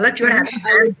 Alok, you are happy.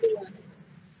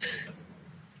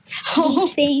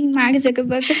 Saying Mark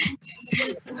Zuckerberg.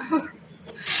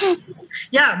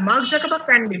 Yeah, Mark Zuckerberg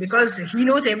can be because he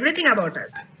knows everything about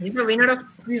us. He's the winner of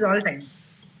quiz all time.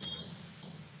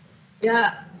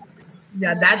 Yeah,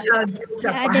 Yeah, that's a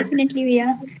Yeah, part. definitely we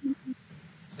are.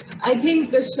 I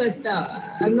think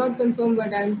Shweta. I'm not confirmed,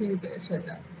 but I think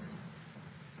Shweta.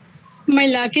 My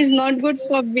luck is not good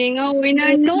for being a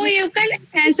winner. No, you can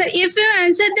answer. If you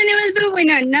answer, then you will be a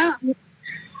winner, na?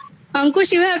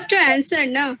 Ankush, you have to answer,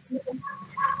 na?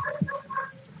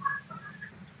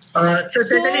 So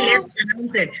certainly So, let's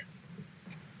announce it.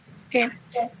 okay.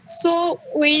 So,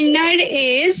 winner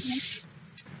is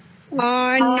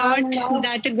not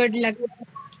that good luck.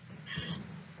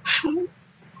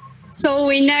 So,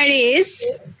 winner is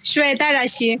Shweta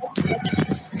Rashi.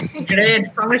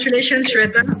 Great. Congratulations,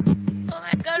 Shweta. Oh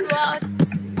my god, wow.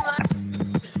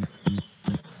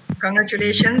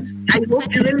 Congratulations. I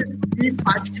hope you will be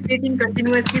participating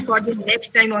continuously for the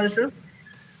next time also.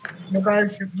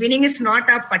 Because winning is not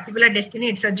a particular destiny,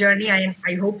 it's a journey.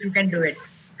 I hope you can do it.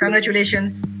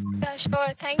 Congratulations. Yeah,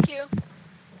 sure. Thank you.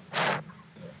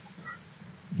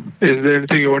 Is there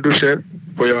anything you want to share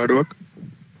for your hard work?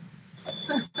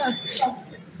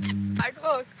 Hard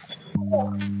work.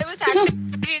 I was active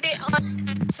every day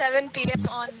on 7 p.m.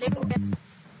 on LinkedIn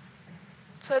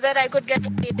so that I could get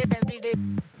updated every day.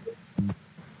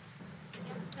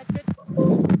 Yeah, that's it.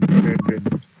 Great.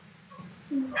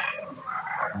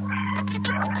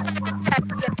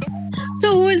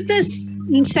 So, who is this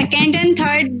second and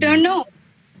third? Don't know.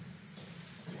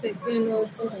 Second or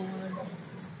third.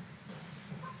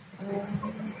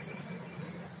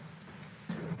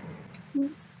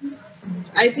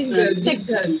 I think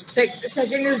Deepdhar.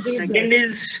 Second is Deepdhar. Second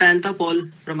is Shanta Paul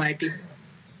from IT.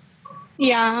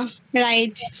 Yeah,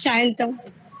 right. Shanta.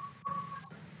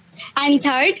 And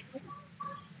third?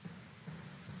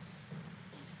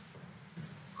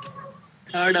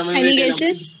 Third, Aman. Any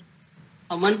guesses?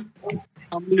 Aman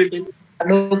Little.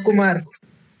 Alok Kumar.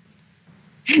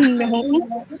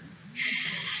 No.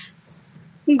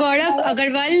 Gaurav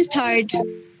Agarwal, third.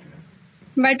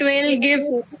 But we'll give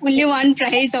only one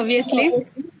prize, obviously.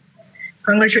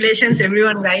 Congratulations,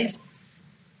 everyone, guys.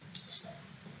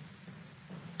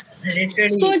 Literally,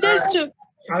 So just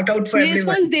shout out for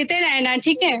response everyone. देते रहना,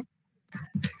 ठीक है?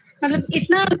 मतलब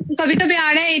इतना कभी-कभी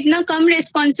आ रहा है, इतना कम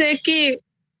response है कि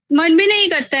मन भी नहीं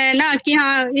करता है ना कि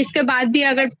हाँ इसके बाद भी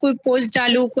अगर कोई पोस्ट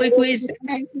डालूं, कोई क्विज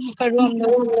करूं हम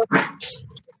लोग.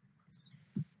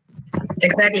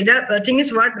 Exactly. The thing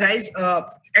is what, guys?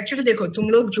 Actually देखो तुम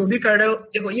लोग जो भी कर रहे हो,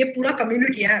 देखो ये पूरा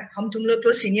कम्युनिटी है. हम तुम लोग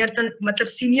तो सीनियर मतलब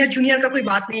सीनियर जूनियर का कोई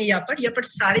बात नहीं है यहाँ पर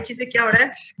सारी चीजें क्या हो रहा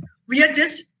है? We are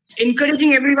just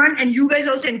encouraging everyone and you guys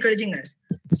also encouraging us.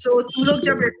 So तुम लोग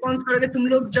जब response करोगे, तुम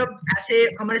लोग जब ऐसे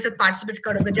हमारे साथ participate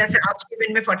करोगे, जैसे आपके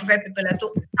इवेंट में 45 people है,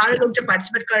 तो सारे लोग जब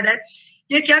participate कर रहे हैं,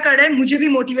 ये क्या कर रहा है? मुझे भी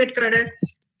motivate कर रहा है.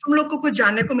 तुम लोग को कुछ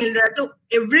जानने को मिल रहा है, तो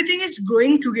everything is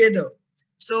growing together.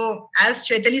 So as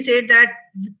Chaitali said that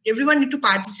everyone need to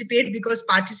participate because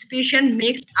participation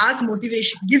makes us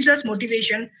motivation, gives us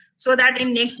motivation so that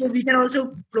in next year we can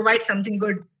also provide something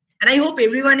good. And I hope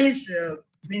everyone is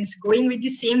means going with the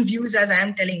same views as I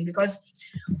am telling, because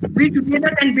we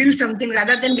together can build something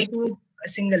rather than making it a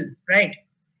single, right?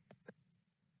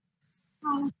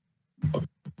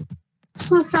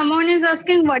 So someone is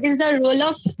asking what is the role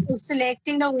of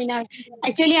selecting the winner.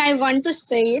 Actually, I want to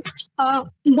say it.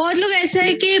 बहुत लोग ऐसा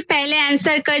है कि पहले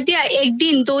answer कर दिया एक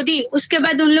दिन दो दिन उसके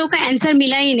बाद उन लोगों का आंसर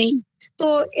मिला ही नहीं,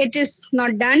 तो it is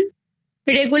not done.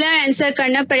 Regular answer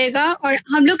करना पड़ेगा और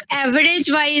हम लोग एवरेज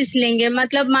वाइज लेंगे.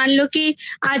 मतलब मान लो कि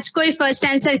आज कोई फर्स्ट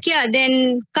आंसर किया,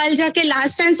 देन कल जाके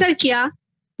लास्ट आंसर किया,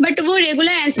 बट वो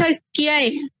रेगुलर आंसर किया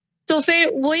है, तो फिर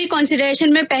वही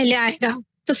कंसिडरेशन में पहले आएगा.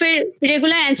 तो फिर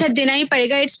रेगुलर आंसर देना ही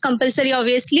पड़ेगा, इट्स कंपलसरी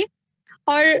ऑब्वियसली.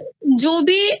 और जो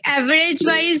भी एवरेज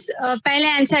वाइज पहले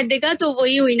आंसर देगा तो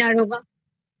वही विनर होगा.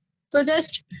 तो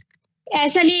जस्ट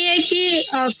ऐसा नहीं है कि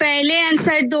पहले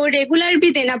आंसर दो, रेगुलर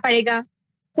भी देना पड़ेगा.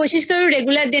 कोशिश करो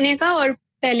रेगुलर देने का और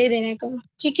पहले देने का.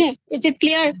 ठीक है? Is it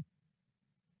clear?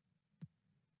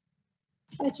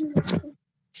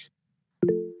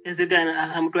 Yes,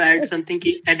 I'm to add something.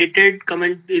 Edited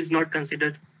comment is not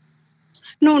considered.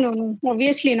 No,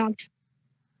 obviously not.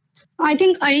 I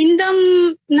think Arindam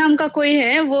नाम का कोई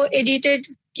है, वो एडिटेड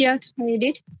किया था,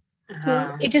 edit.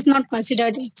 So it is not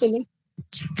considered actually.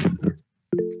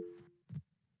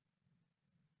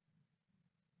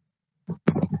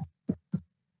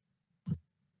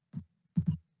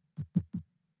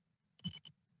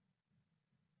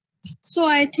 So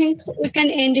I think we can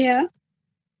end here.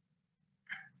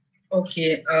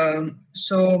 Okay.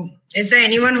 So is there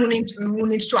anyone who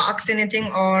needs to ask anything,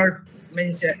 or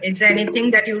means is there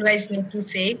anything that you guys need to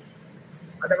say?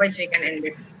 Otherwise, we can end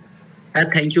it.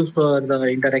 Thank you for the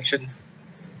interaction.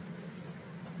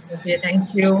 Okay,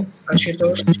 thank you,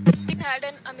 Ashutosh. We had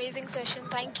an amazing session.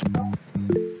 Thank you.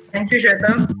 Thank you,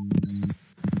 Shweta.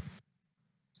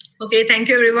 Okay, thank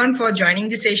you everyone for joining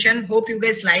the session. Hope you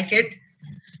guys like it.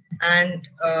 And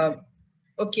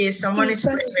okay, someone is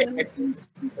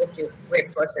okay.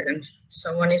 Wait for a second.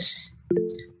 Someone is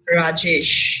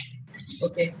Rajesh.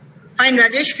 Okay, fine.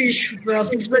 Rajesh,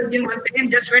 fix first game 1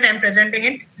 second. Just wait. I'm presenting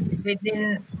it.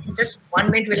 Within just 1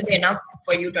 minute will be enough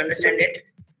for you to understand it.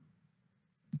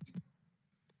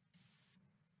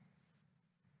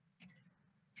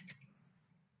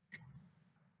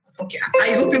 Okay,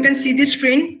 I hope you can see the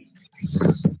screen.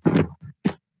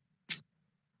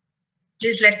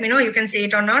 Please let me know you can see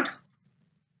it or not.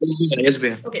 Yes,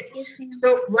 Bhaiya. Okay,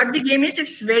 so what the game is,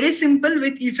 it's very simple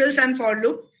with if else and for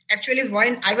loop. Actually,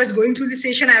 when I was going through the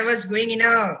session, I was going in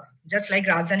a just like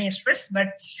Rajdhani Express,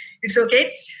 but it's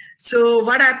okay. So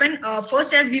what happened?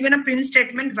 First, I've given a print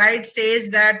statement where it says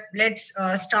that let's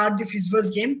start the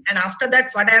Fizzbuzz game, and after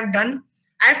that, what I've done,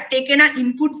 I've taken an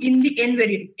input in the n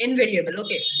variable.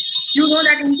 Okay, you know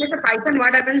that in case of Python,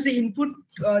 what happens? The input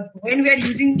when we are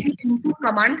using the input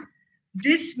command,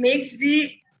 this makes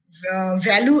the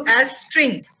value as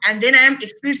string, and then I am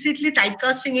explicitly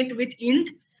typecasting it with int,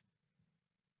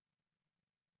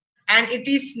 and it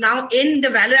is now in the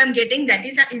value I'm getting, that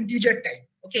is an integer type.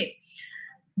 Okay.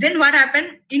 Then what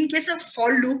happened in case of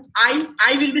for loop,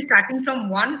 I will be starting from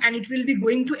 1 and it will be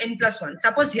going to n plus 1.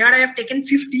 Suppose here I have taken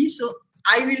 50, so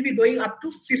I will be going up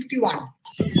to 51.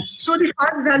 So the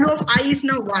first value of I is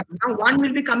now 1. Now 1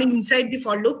 will be coming inside the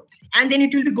for loop, and then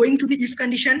it will be going to the if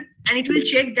condition, and it will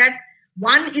check that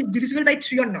 1 is divisible by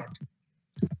 3 or not.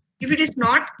 If it is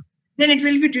not, then it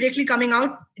will be directly coming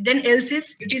out. Then else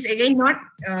if it is again not,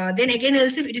 then again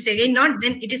else if it is again not,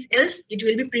 then it is else, it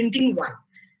will be printing 1.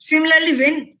 Similarly,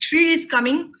 when 3 is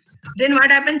coming, then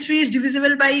what happens? 3 is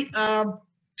divisible by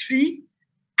 3,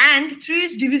 and 3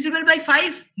 is divisible by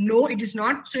 5. No, it is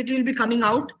not. So it will be coming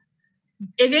out.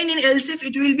 Again in else if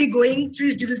it will be going 3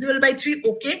 is divisible by 3.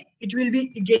 Okay, it will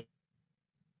be getting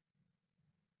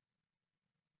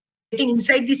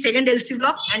inside the second else if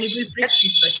block, and it will press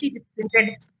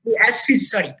printed as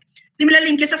fizz. Sorry. Similarly,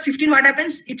 in case of 15, what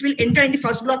happens? It will enter in the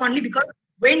first block only, because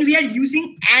when we are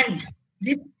using and,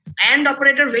 this and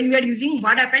operator, when we are using,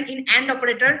 what happened in and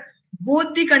operator,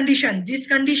 both the condition, this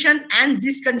condition and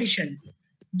this condition,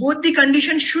 both the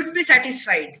condition should be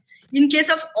satisfied. In case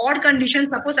of odd condition,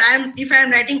 suppose if I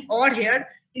am writing odd here,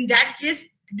 in that case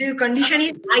the condition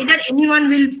is either anyone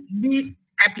will be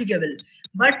applicable,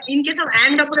 but in case of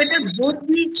and operator, both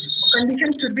the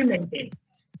conditions should be maintained.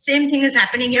 Same thing is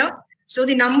happening here. So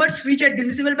the numbers which are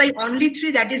divisible by only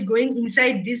 3, that is going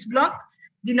inside this block.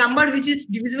 The number which is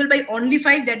divisible by only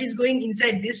 5, that is going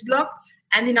inside this block.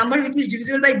 And the number which is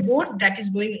divisible by both, that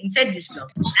is going inside this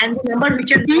block. And the number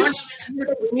which are not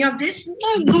any of this.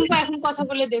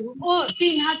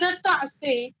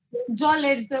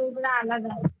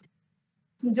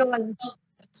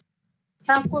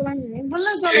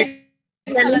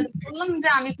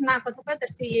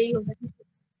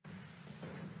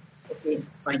 Okay,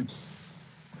 fine.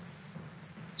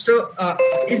 So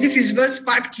is the Fizzbuzz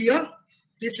part clear?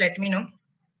 Please let me know.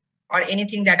 Or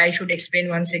anything that I should explain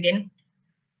once again.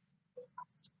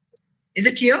 Is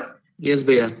it clear? Yes,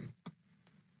 Bhaiya.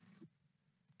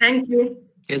 Thank you.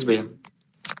 Yes, Bhaiya.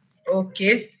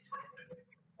 Okay.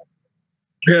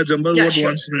 Yeah, jumble word sure.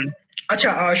 once.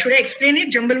 Acha, should I explain it,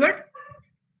 jumble word?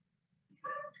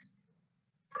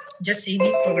 Just see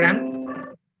the program. Okay.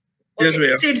 Yes,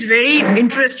 Bhaiya. See, it's very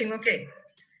interesting. Okay.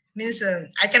 Means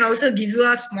I can also give you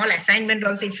a small assignment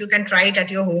also if you can try it at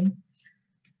your home.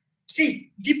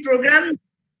 See, the program.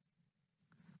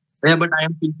 Yeah, but I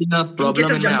am facing a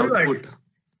problem in my output. Word.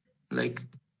 Like,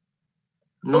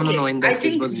 no. In that I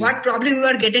think what problem you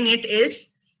are getting it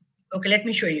is, okay, let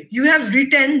me show you. You have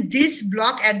written this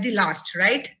block at the last,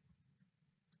 right?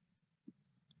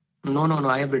 No.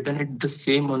 I have written it the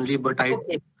same only, but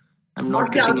I'm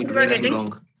not getting it when I'm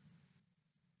wrong.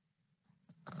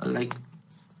 Like.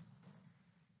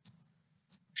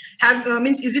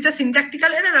 Means is it a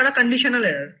syntactical error or a conditional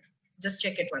error? Just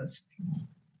check it once.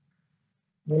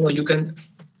 No, you can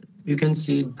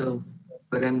see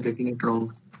where I'm getting it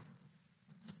wrong.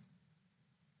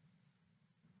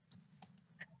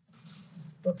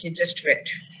 Okay, just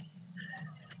wait.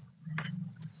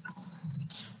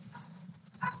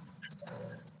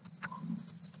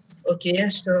 Okay,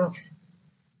 so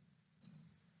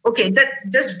okay,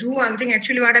 just do one thing.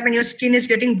 Actually, what happened? Your skin is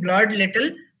getting blurred little.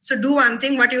 So do one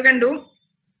thing. What you can do?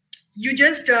 You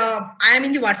just I am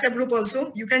in the WhatsApp group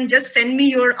also. You can just send me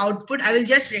your output. I will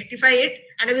just rectify it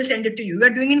and I will send it to you. You are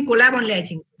doing in Colab only, I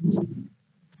think.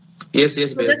 Yes,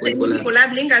 yes, So भैया just कोई send me बोला the है.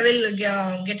 collab link. I will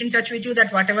get in touch with you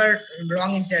that whatever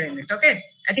wrong is there in it. Okay,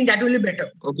 I think that will be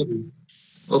better. Okay भैया.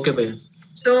 Okay भैया.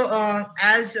 So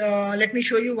let me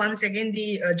show you once again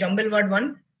the jumble word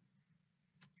one.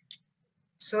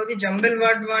 So the jumble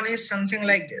word one is something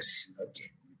like this.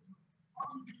 Okay.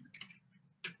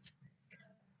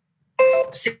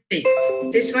 See,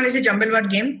 this one is a jumble word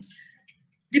game.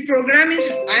 The program is,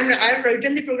 I've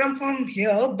written the program from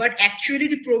here, but actually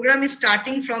the program is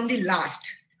starting from the last.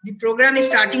 The program is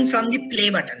starting from the play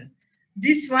button.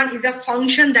 This one is a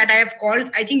function that I have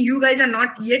called. I think you guys are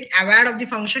not yet aware of the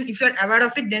function. If you are aware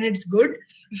of it, then it's good.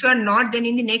 If you are not, then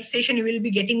in the next session, you will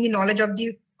be getting the knowledge of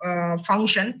the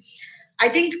function. I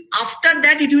think after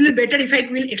that, it will be better if I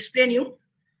will explain you.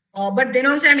 But then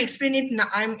also I'm explaining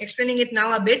it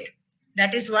now a bit.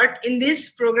 That is what in this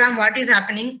program, what is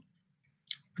happening.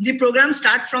 The program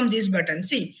starts from this button.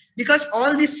 See, because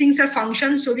all these things are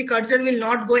functions, so the cursor will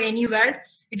not go anywhere.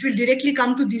 It will directly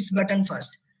come to this button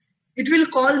first. It will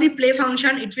call the play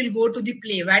function. It will go to the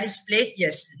play. Where is play?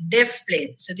 Yes, def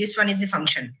play. So this one is the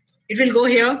function. It will go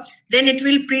here. Then it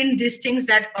will print these things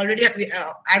that already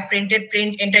I printed.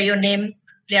 Print, enter your name,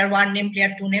 player 1 name,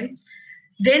 player 2 name.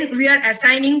 Then we are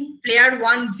assigning player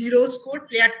 1 0 score,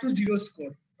 player 2 0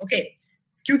 score. Okay,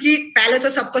 क्योंकि पहले तो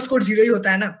सबका score 0 ही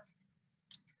होता है ना.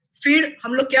 फिर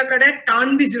हम लोग क्या कर रहे हैं,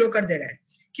 टर्न भी 0 कर दे रहे हैं.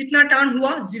 कितना टर्न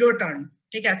हुआ? 0 टर्न.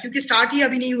 ठीक है, क्योंकि स्टार्ट ही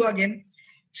अभी नहीं हुआ गेम.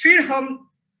 फिर हम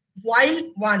while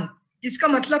 1, इसका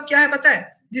मतलब क्या है पता है?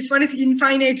 This one is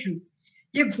infinite loop.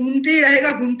 ये घूमते ही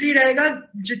रहेगा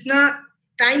जितना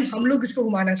टाइम हम लोग इसको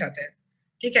घुमाना चाहते हैं.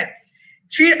 ठीक है,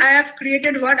 फिर I have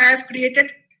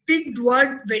created picked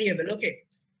word variable. Okay,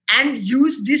 and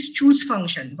use this choose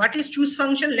function. What is choose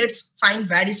function? Let's find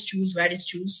where is choose.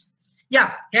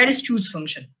 Yeah, here is choose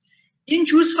function. In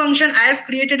choose function, I have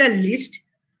created a list.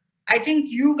 I think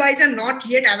you guys are not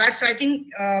yet aware, so I think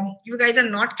you guys are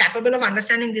not capable of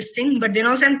understanding this thing. But then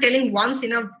also I'm telling once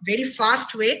in a very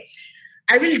fast way.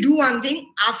 I will do one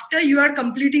thing after you are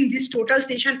completing this total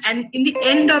session, and in the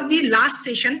end of the last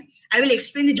session, I will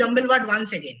explain the jumble word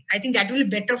once again. I think that will be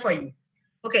better for you.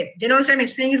 Okay, then also I'm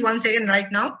explaining it once again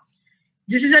right now.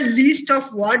 This is a list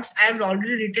of words I have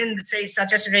already written, say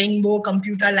such as rainbow,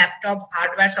 computer, laptop,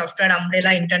 hardware, software,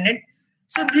 umbrella, internet.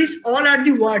 So these all are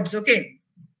the words. Okay,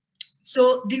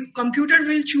 so the computer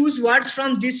will choose words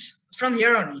from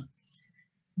here only.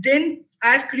 Then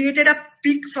I have created a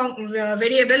pick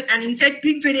variable, and inside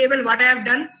pick variable, what I have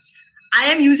done, I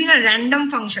am using a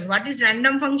random function. What is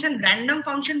random function? Random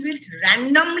function will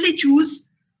randomly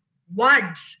choose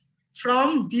words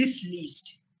from this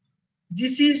list.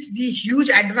 This is the huge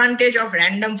advantage of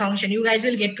random function. You guys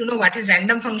will get to know what is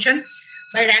random function.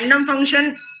 By random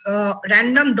function,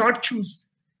 random dot choose.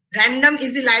 Random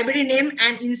is the library name,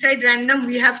 and inside random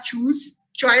we have choice.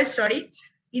 Sorry,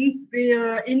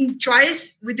 in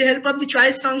choice, with the help of the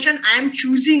choice function, I am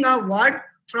choosing a word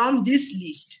from this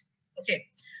list. Okay,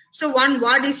 so one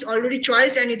word is already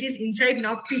choice, and it is inside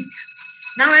now pick.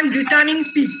 Now I am returning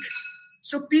pick.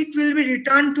 So pick will be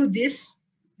returned to this.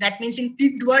 That means in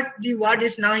picked word, the word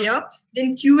is now here.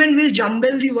 Then qn will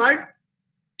jumble the word.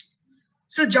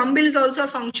 So jumble is also a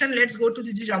function. Let's go to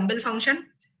the jumble function.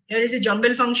 Here is the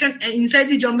jumble function, and inside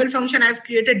the jumble function, I have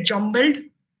created jumbled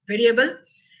variable,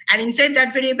 and inside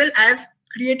that variable, I have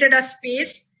created a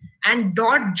space and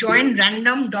dot join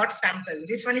random dot sample.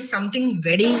 This one is something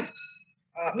very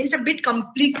means a bit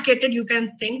complicated, you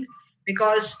can think,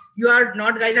 because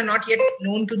guys are not yet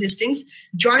known to these things.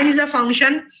 Join is a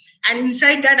function, and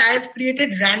inside that I have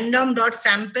created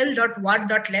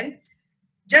random.sample.word.length.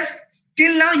 Just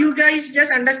till now, you guys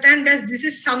just understand that this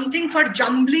is something for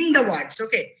jumbling the words.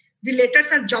 Okay, the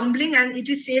letters are jumbling, and it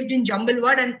is saved in jumble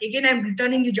word, and again I'm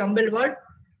returning the jumble word.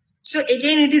 So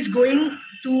again it is going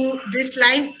to this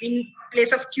line in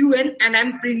place of qn, and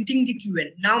I'm printing the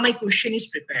qn. Now my question is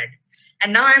prepared.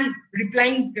 And now I'm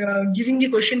replying, giving the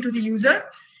question to the user.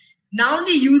 Now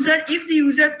the user, if the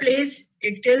user plays,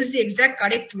 it tells the exact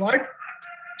correct word.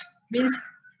 Means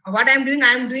what I'm doing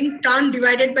turn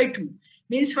divided by 2.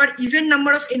 Means for even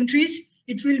number of entries,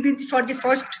 it will be for the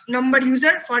first number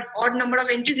user. For odd number of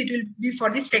entries, it will be for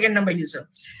the second number user.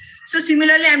 So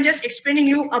similarly, I'm just explaining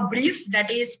you a brief. That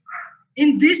is,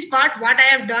 in this part, what I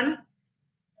have done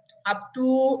up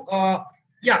to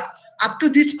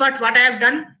this part, what I have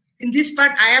done. In this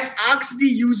part, I have asked the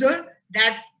user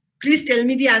that please tell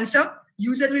me the answer.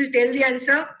 User will tell the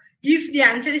answer. If the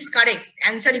answer is correct,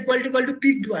 answer equal to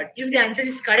picked word. If the answer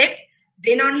is correct,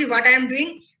 then only what I am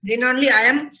doing, then only I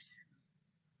am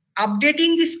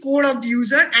updating the score of the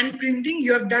user and printing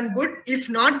you have done good. If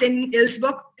not, then else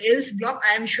block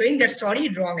I am showing that sorry,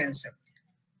 wrong answer.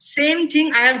 Same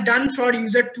thing I have done for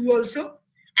user 2 also.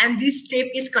 And this step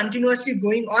is continuously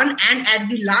going on. And at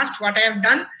the last, what I have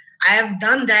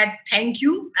done that thank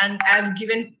you, and I have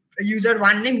given user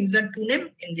 1 name, user 2 name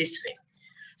in this way.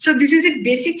 So this is a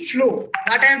basic flow.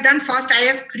 What I have done first, I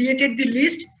have created the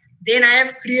list. Then I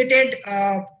have created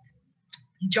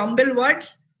jumble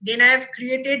words. Then I have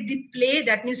created the play.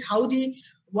 That means how the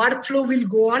workflow will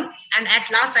go on. And at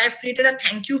last, I have created a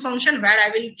thank you function where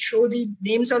I will show the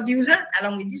names of the user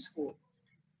along with the score.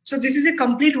 So this is a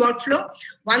complete workflow.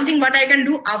 One thing what I can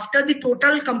do after the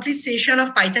total complete session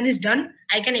of Python is done,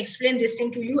 I can explain this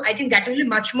thing to you. I think that will be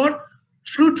much more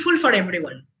fruitful for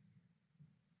everyone.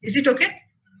 Is it okay?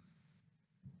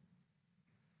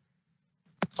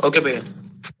 Okay, Bhaiya.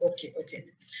 Okay.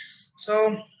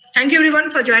 So thank you everyone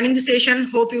for joining the session.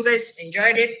 Hope you guys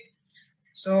enjoyed it.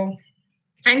 So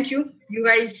thank you. You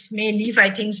guys may leave, I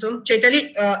think so.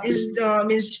 Chaitali,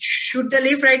 should they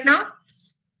leave right now?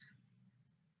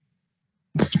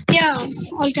 Yeah,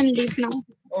 all can leave now.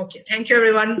 Okay. Thank you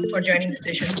everyone for joining the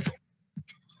session.